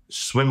different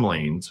swim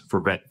lanes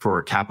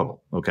for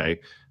capital, okay?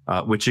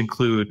 Which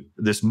include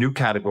this new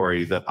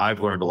category that I've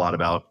learned a lot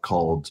about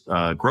called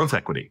growth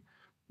equity.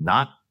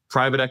 Not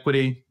private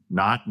equity,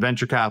 not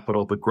venture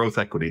capital, but growth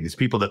equity. These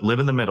people that live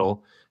in the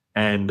middle,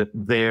 and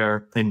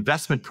their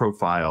investment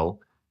profile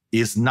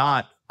is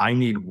not, I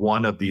need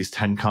one of these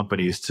 10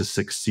 companies to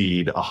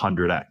succeed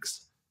 100x.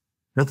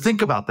 Now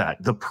think about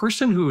that. The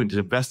person who is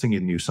investing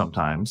in you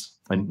sometimes,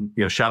 and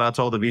shout out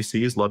to all the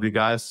VCs, love you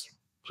guys.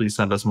 Please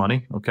send us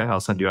money. Okay, I'll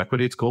send you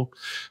equity. It's cool.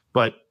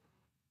 But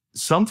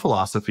some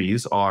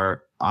philosophies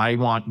are, I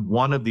want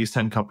one of these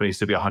 10 companies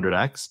to be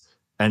 100x,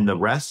 and the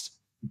rest,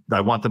 I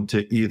want them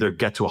to either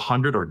get to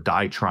 100 or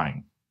die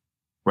trying.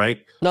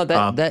 Right? No,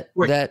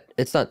 that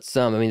it's not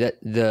some. I mean,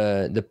 that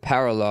the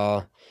power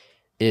law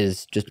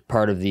is just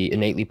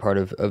innately part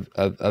of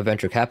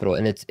venture capital,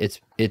 and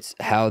it's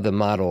how the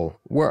model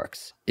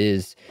works.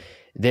 Is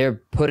they're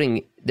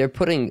putting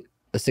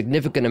a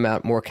significant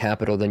amount more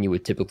capital than you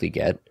would typically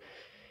get,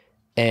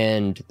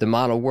 and the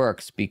model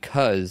works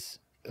because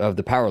of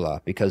the power law,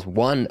 because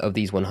one of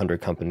these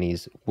 100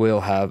 companies will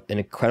have an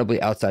incredibly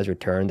outsized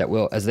return that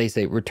will, as they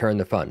say, return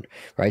the fund,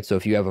 right? So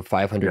if you have a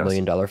 $500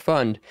 million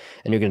fund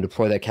and you're going to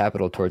deploy that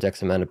capital towards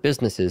X amount of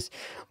businesses,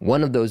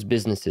 one of those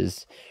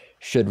businesses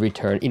should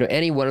return,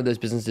 any one of those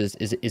businesses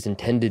is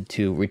intended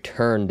to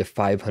return the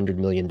 $500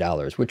 million,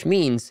 which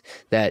means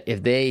that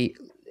if they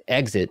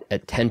exit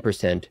at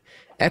 10%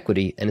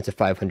 equity and it's a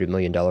 $500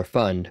 million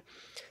fund,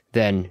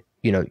 then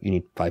you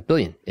need $5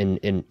 billion,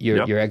 and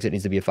your exit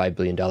needs to be a $5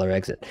 billion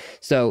exit.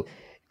 So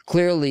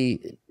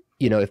clearly,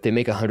 if they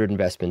make 100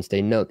 investments,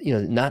 they know,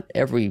 not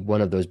every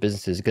one of those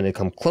businesses is going to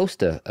come close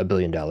to $1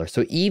 billion.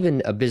 So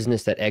even a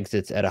business that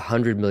exits at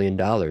 $100 million,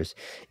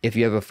 if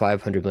you have a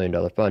 $500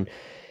 million fund,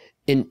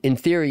 in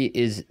theory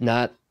is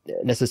not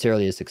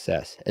necessarily a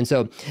success. And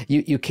so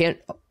you can't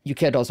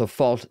also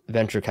fault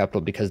venture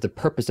capital, because the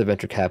purpose of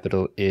venture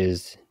capital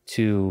is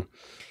to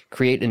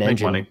create an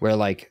engine where,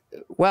 like,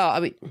 well, I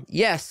mean,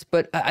 yes,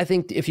 but I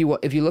think if you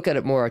look at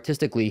it more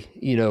artistically,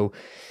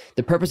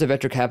 the purpose of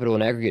venture capital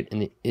in aggregate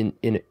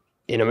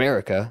in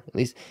America, at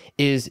least,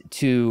 is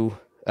to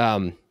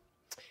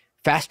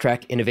fast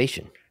track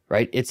innovation,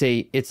 right? It's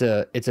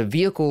a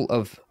vehicle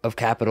of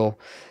capital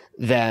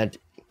that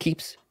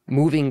keeps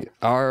moving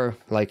our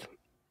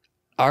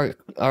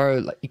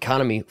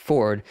economy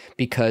forward,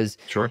 because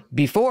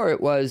before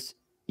it was,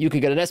 you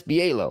could get an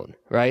SBA loan,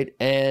 right?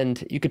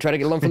 And you could try to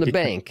get a loan from the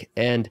bank,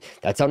 and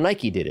that's how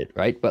Nike did it,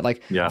 right? But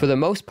for the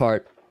most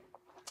part,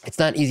 it's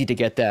not easy to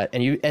get that,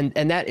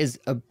 and that is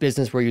a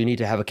business where you need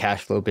to have a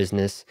cash flow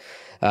business,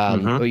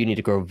 or you need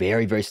to grow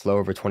very, very slow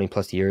over 20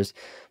 plus years.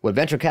 What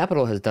venture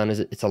capital has done is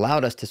it's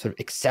allowed us to sort of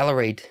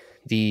accelerate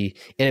the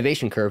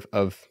innovation curve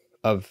of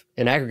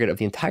an aggregate of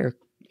the entire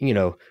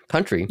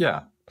country,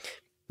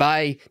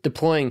 by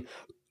deploying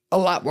a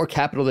lot more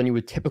capital than you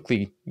would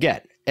typically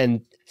get.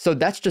 And so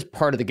that's just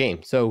part of the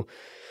game. So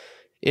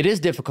it is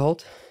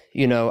difficult.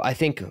 I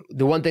think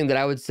the one thing that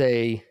I would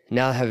say,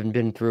 now having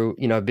been through,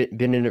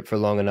 been in it for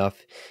long enough,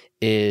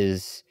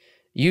 is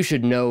you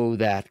should know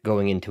that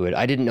going into it.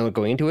 I didn't know it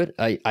going into it.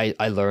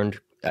 I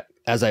learned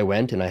as I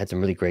went, and I had some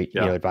really great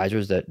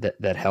advisors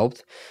that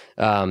helped.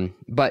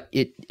 But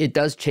it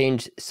does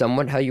change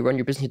somewhat how you run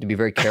your business. You have to be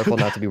very careful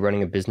not to be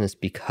running a business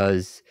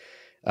because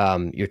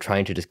you're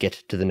trying to just get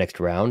to the next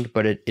round.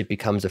 But it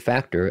becomes a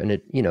factor,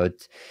 and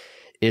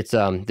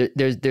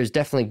there's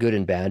definitely good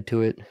and bad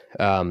to it.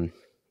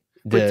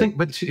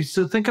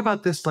 So think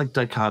about this like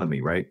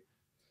dichotomy, right?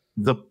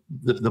 The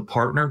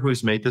partner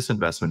who's made this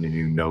investment in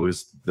you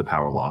knows the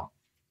power law,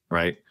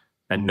 right?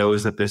 And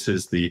knows that this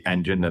is the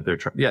engine that they're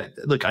trying. Yeah,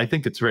 look, I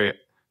think you're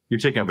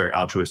taking a very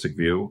altruistic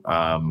view.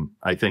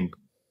 I think,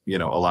 a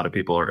lot of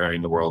people are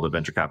in the world of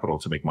venture capital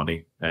to make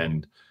money.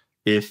 And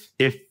if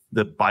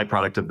the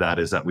byproduct of that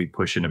is that we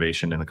push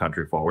innovation in the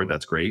country forward,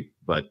 that's great.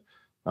 But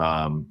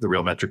the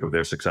real metric of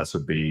their success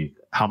would be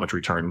how much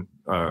return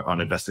on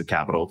invested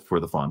capital for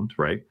the fund,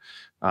 right?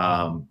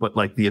 But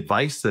like the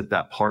advice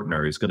that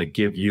partner is going to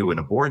give you in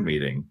a board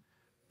meeting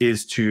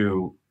is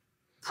to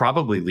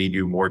probably lead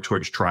you more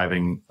towards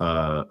driving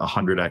a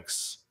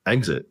 100x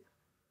exit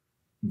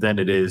than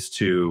it is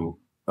to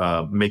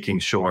making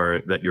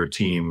sure that your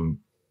team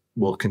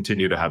will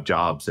continue to have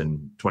jobs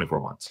in 24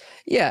 months.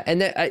 Yeah,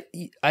 and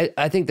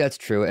I think that's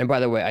true. And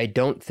by the way, I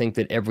don't think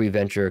that every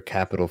venture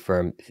capital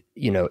firm,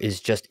 is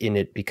just in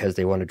it because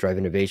they want to drive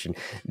innovation.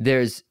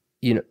 There's,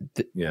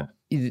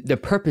 the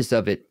purpose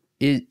of it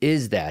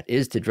is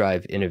to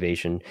drive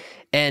innovation.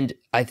 And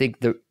I think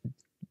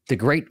the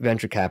great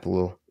venture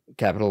capital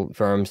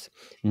firms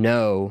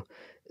know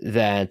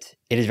that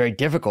it is very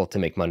difficult to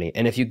make money.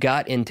 And if you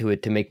got into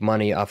it to make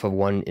money off of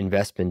one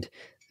investment,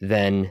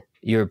 then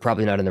you're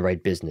probably not in the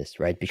right business,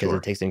 right? Because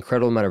it takes an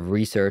incredible amount of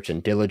research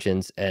and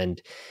diligence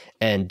and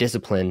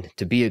discipline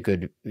to be a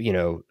good,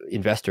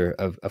 investor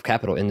of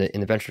capital in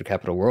the venture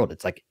capital world.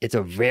 It's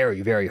a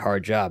very, very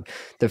hard job.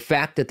 The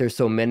fact that there's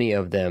so many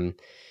of them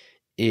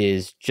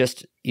is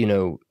just,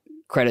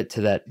 credit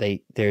to that.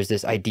 There's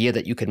this idea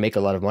that you can make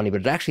a lot of money, but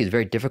it actually is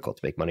very difficult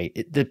to make money.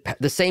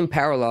 The same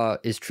parallel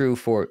is true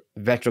for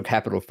venture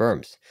capital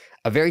firms.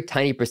 A very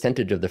tiny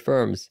percentage of the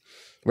firms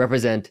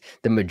represent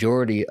the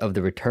majority of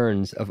the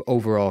returns of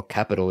overall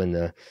capital in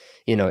the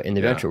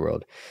venture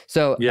world.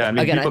 So yeah, I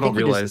mean, again, people don't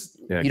realize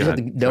you just have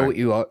to know what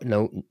you are,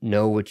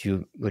 know what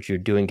you're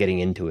doing getting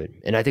into it.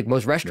 And I think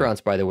most restaurants,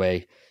 by the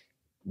way,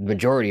 the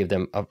majority of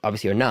them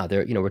obviously are not.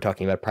 They're, we're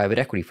talking about private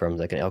equity firms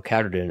like an El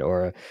Caderdon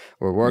or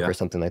Work or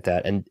something like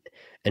that. And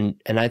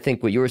I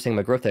think what you were saying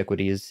about growth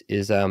equity is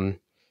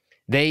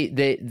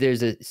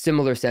there's a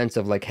similar sense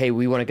of like, hey,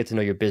 we want to get to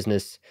know your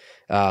business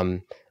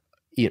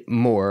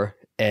more,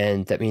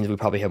 and that means we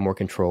probably have more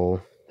control.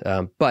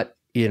 But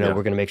we're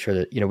going to make sure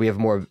that we have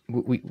more.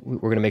 We're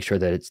going to make sure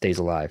that it stays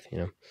alive.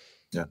 Yeah.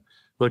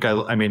 Look,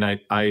 I mean,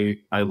 I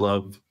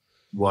love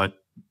what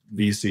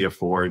VC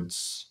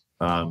affords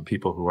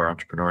people who are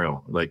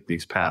entrepreneurial, like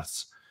these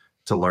paths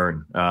to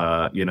learn.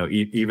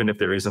 Even if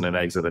there isn't an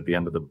exit at the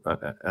end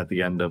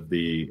of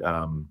the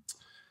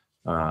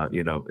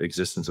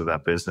existence of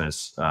that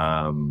business,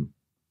 a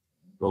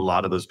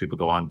lot of those people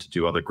go on to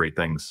do other great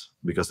things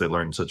because they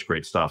learn such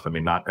great stuff. I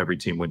mean, not every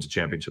team wins a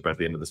championship at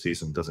the end of the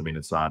season. Doesn't mean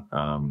it's not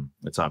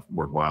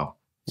worthwhile.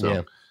 So.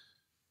 Yeah.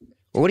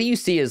 What do you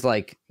see as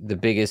like the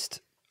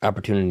biggest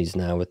opportunities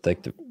now with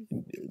like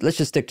let's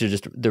just stick to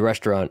just the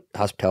restaurant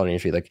hospitality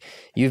industry. Like,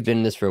 you've been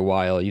in this for a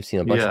while. You've seen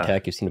a bunch of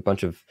tech. You've seen a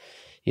bunch of,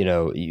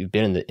 you've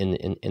been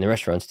in the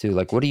restaurants too.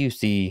 Like, what do you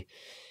see,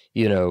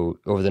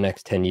 over the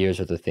next 10 years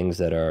are the things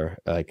that are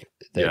like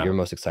that you're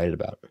most excited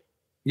about?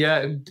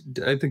 Yeah,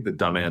 I think the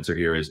dumb answer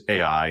here is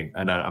AI,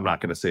 and I'm not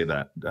going to say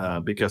that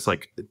because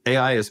like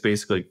AI is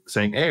basically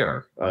saying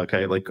air,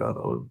 okay, like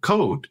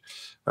code.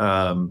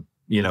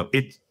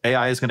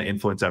 AI is going to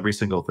influence every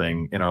single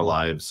thing in our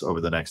lives over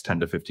the next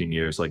 10 to 15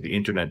 years, like the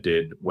internet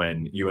did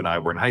when you and I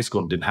were in high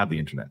school and didn't have the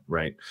internet,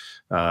 right?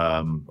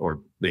 Or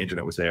the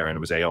internet was there and it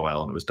was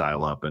AOL and it was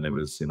dial up and it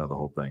was, the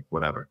whole thing,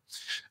 whatever.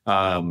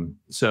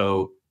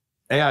 So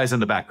AI is in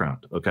the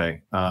background,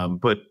 okay?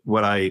 But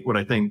what I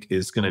think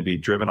is going to be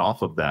driven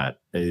off of that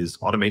is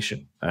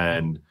automation.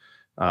 And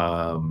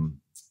I'm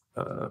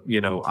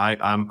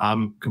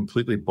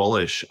completely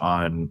bullish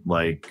on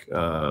like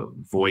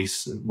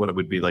voice, what it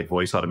would be like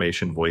voice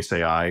automation, voice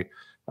AI.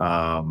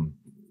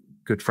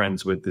 Good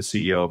friends with the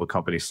CEO of a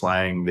company,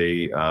 Slang.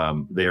 They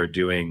are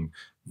doing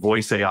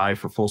voice AI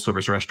for full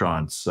service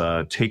restaurants,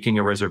 taking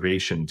a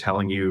reservation,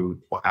 telling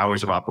you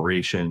hours of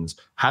operations,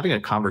 having a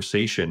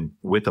conversation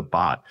with a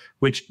bot,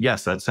 which,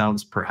 yes, that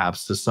sounds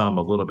perhaps to some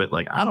a little bit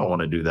like, I don't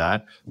want to do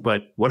that.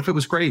 But what if it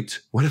was great?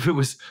 What if it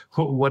was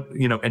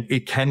and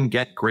it can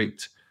get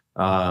great.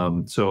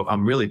 So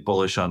I'm really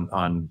bullish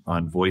on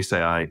voice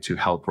AI to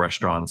help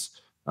restaurants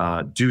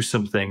do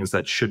some things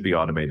that should be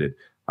automated.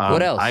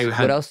 What else?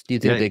 What else do you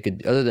think they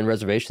could, other than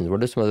reservations?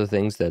 What are some other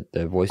things that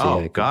the voice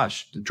AI could?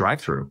 Gosh,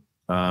 drive-through.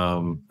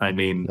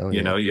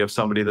 You have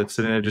somebody that's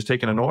sitting there just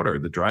taking an order.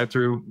 The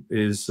drive-through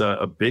is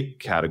a big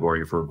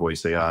category for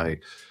voice AI.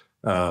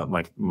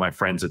 My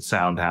friends at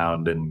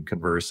SoundHound and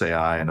Converse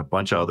AI and a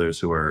bunch of others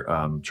who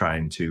are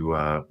trying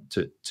to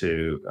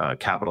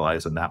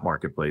capitalize on that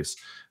marketplace.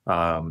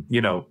 I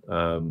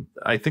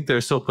think there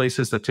are still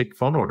places that take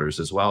phone orders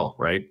as well,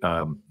 right?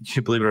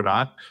 You believe it or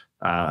not.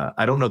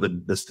 I don't know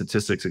the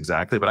statistics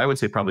exactly, but I would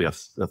say probably a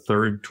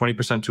third,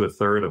 20% to a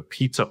third of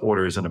pizza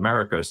orders in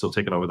America are still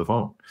taken over the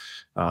phone.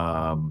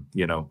 I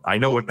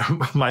know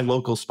what my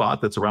local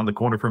spot that's around the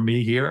corner from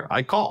me here,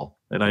 I call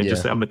and I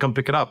just say, I'm going to come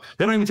pick it up.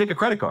 They don't even take a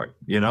credit card,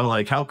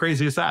 like how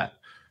crazy is that?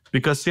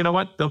 Because you know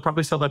what? They'll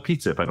probably sell that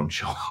pizza if I don't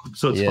show up.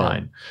 So it's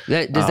fine.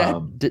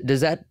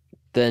 Does that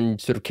then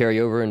sort of carry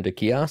over into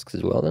kiosks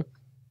as well then?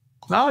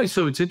 No,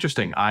 so it's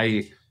interesting.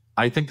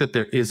 I think that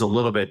there is a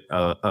little bit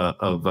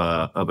of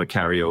a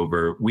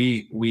carryover.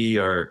 We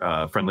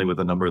are friendly with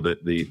a number of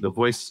the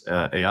voice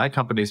AI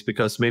companies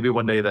because maybe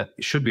one day that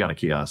should be on a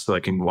kiosk so I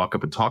can walk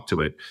up and talk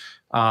to it.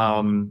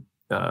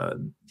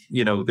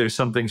 There's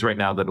some things right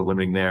now that are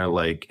limiting there,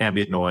 like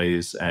ambient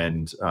noise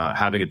and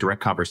having a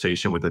direct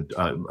conversation with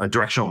a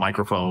directional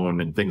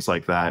microphone and things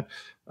like that.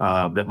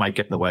 That might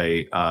get in the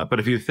way. But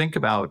if you think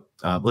about,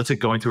 let's say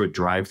going through a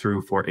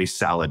drive-through for a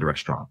salad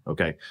restaurant,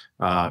 okay?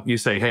 You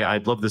say, hey,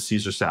 I'd love the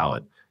Caesar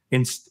salad.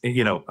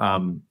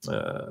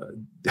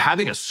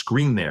 Having a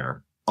screen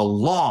there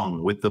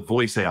along with the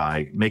voice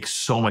AI makes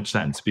so much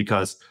sense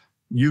because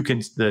you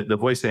can, the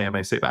voice AI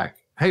may say back,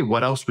 hey,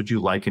 what else would you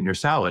like in your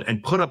salad?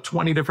 And put up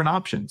 20 different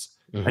options.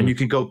 Mm-hmm. And you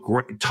can go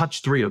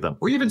touch 3 of them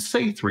or even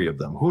say 3 of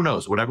them. Who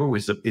knows? Whatever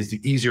is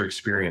the easier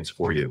experience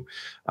for you.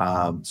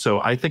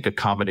 So I think a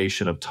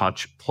combination of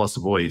touch plus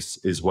voice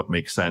is what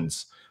makes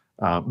sense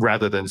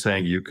rather than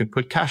saying you can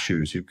put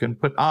cashews, you can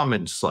put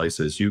almond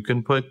slices, you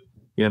can put,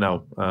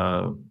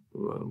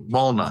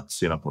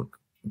 walnuts,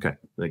 okay,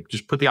 like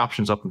just put the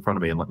options up in front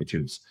of me and let me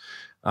choose.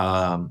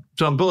 So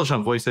I'm bullish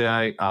on voice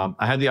AI.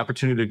 I had the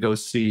opportunity to go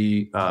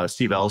see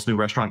Steve L's new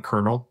restaurant,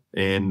 Colonel,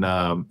 in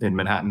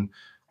Manhattan,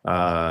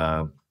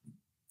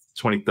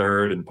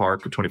 23rd and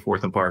Park or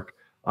 24th and Park.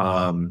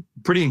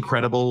 Pretty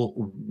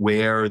incredible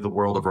where the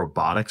world of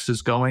robotics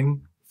is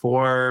going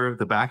for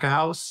the back of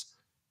house.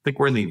 I think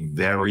we're in the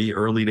very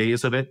early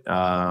days of it.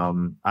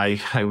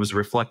 I was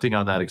reflecting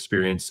on that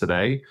experience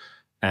today,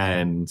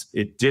 and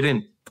it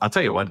didn't, I'll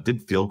tell you what, it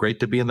didn't feel great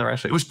to be in the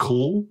restaurant. It was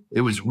cool.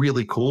 It was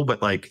really cool,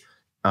 but like,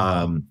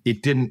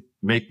 it didn't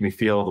make me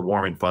feel the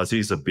warm and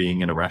fuzzies of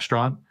being in a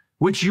restaurant,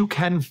 which you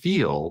can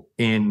feel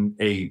in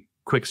a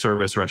quick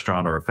service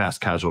restaurant or a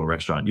fast casual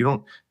restaurant. You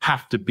don't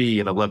have to be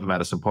in 11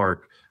 Madison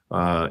Park,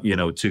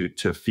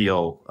 to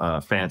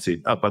feel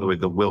fancy. Oh, by the way,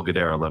 the Will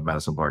Guidara 11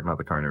 Madison Park, not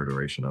the current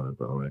iteration of it,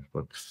 by the way.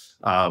 But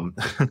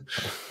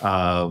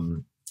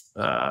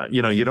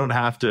you don't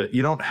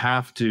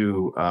have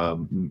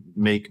to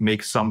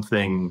make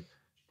something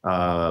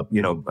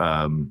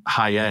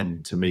high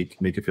end to make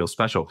it feel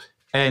special.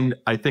 And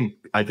I think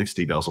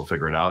Steve Ells will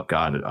figure it out.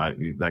 God,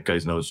 that guy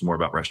knows more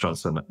about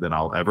restaurants than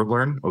I'll ever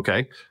learn.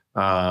 Okay,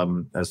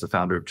 as the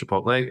founder of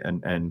Chipotle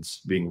and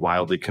being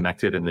wildly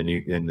connected in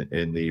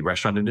the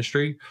restaurant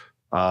industry,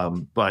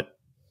 but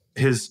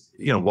his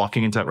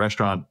walking into that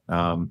restaurant,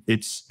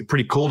 it's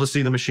pretty cool to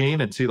see the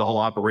machine and see the whole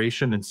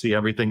operation and see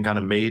everything kind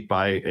of made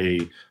by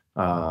a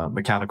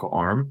mechanical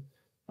arm,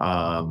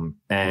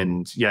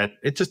 and yet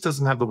it just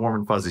doesn't have the warm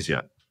and fuzzies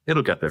yet.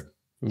 It'll get there.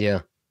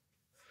 Yeah.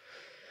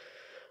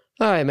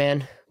 All right,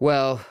 man.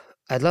 Well,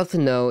 I'd love to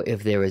know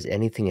if there is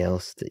anything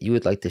else that you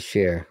would like to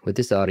share with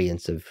this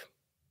audience of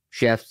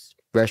chefs,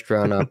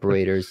 restaurant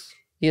operators.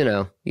 The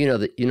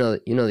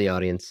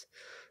audience.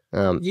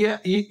 Yeah,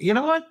 you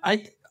know what?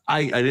 I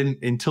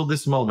didn't until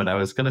this moment. I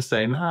was going to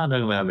say, I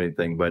don't have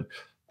anything, but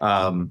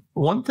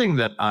one thing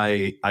that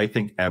I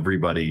think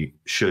everybody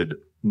should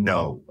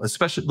know,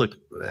 especially look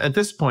at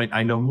this point,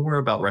 I know more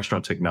about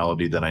restaurant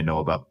technology than I know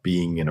about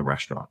being in a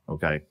restaurant.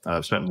 Okay,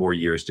 I've spent more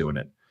years doing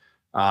it.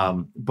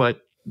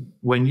 But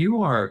when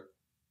you are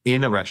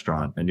in a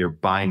restaurant and you're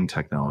buying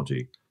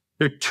technology,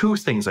 there are two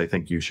things I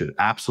think you should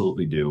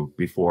absolutely do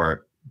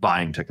before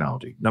buying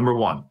technology. Number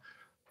one,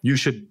 you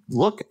should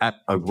look at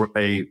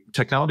a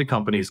technology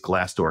company's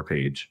Glassdoor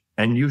page,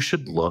 and you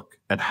should look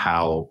at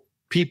how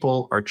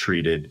people are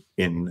treated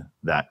in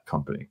that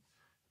company.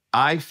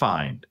 I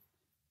find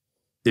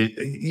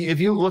if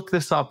you look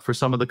this up for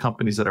some of the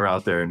companies that are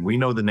out there, and we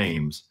know the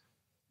names,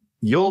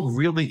 you'll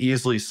really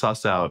easily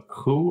suss out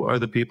who are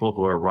the people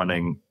who are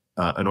running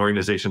an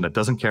organization that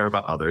doesn't care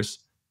about others,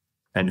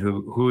 and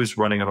who is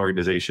running an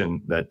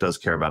organization that does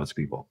care about its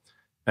people.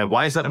 And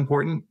why is that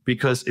important?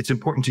 Because it's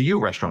important to you,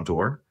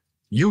 restaurateur.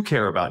 You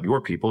care about your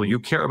people. You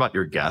care about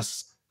your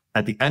guests.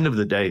 At the end of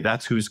the day,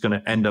 that's who's going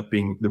to end up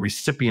being the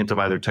recipient of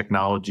either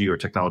technology or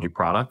technology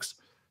products.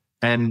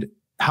 And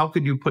how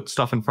could you put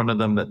stuff in front of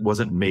them that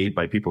wasn't made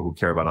by people who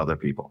care about other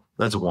people?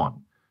 That's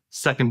one.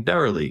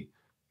 Secondarily,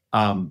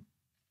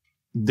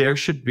 there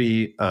should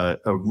be a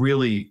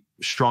really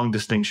strong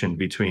distinction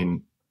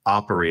between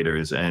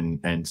operators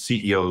and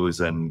CEOs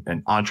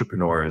and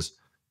entrepreneurs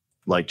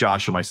like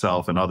Josh and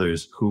myself and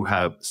others who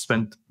have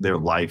spent their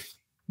life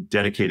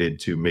dedicated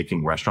to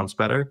making restaurants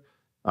better,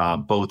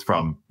 both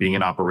from being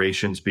in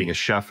operations, being a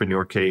chef in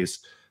your case,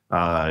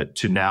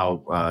 to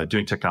now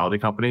doing technology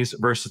companies,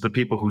 versus the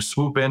people who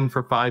swoop in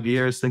for 5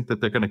 years, think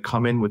that they're going to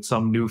come in with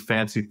some new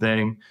fancy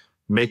thing,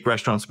 make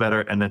restaurants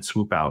better, and then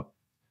swoop out.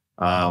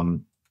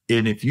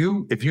 And if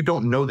you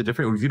don't know the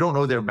difference, or if you don't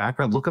know their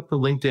background, look up the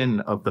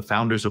LinkedIn of the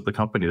founders of the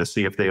company to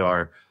see if they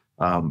are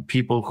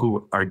people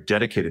who are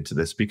dedicated to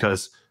this.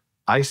 Because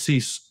I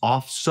see so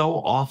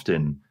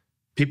often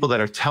people that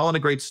are telling a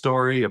great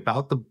story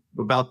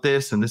about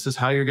this, and this is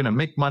how you're going to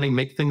make money,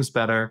 make things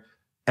better.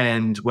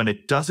 And when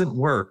it doesn't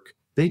work,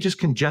 they just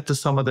can jet to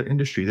some other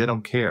industry. They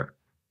don't care.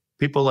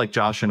 People like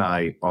Josh and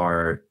I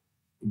are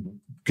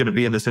going to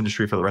be in this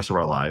industry for the rest of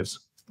our lives.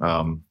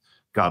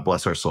 God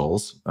bless our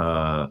souls,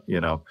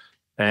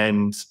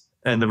 and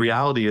the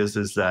reality is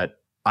that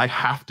I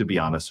have to be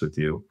honest with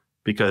you,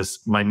 because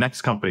my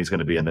next company is going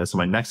to be in this, and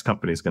my next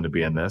company is going to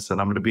be in this,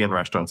 and I'm going to be in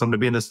restaurants. I'm going to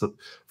be in this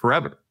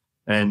forever.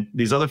 And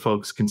these other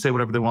folks can say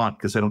whatever they want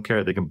because they don't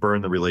care. They can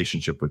burn the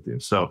relationship with you.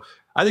 So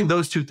I think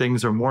those two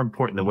things are more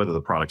important than whether the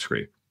product's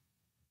great.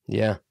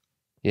 Yeah.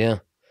 Yeah.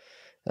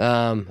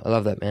 I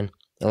love that, man.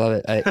 I love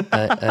it.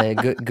 I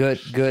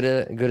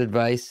good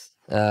advice.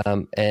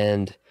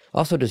 And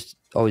also just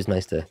always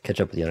nice to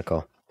catch up with you on a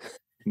call.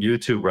 You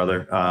too,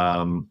 brother.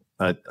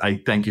 I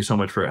thank you so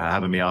much for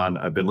having me on.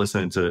 I've been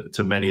listening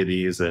to many of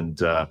these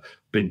and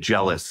been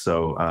jealous.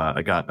 So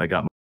I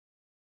got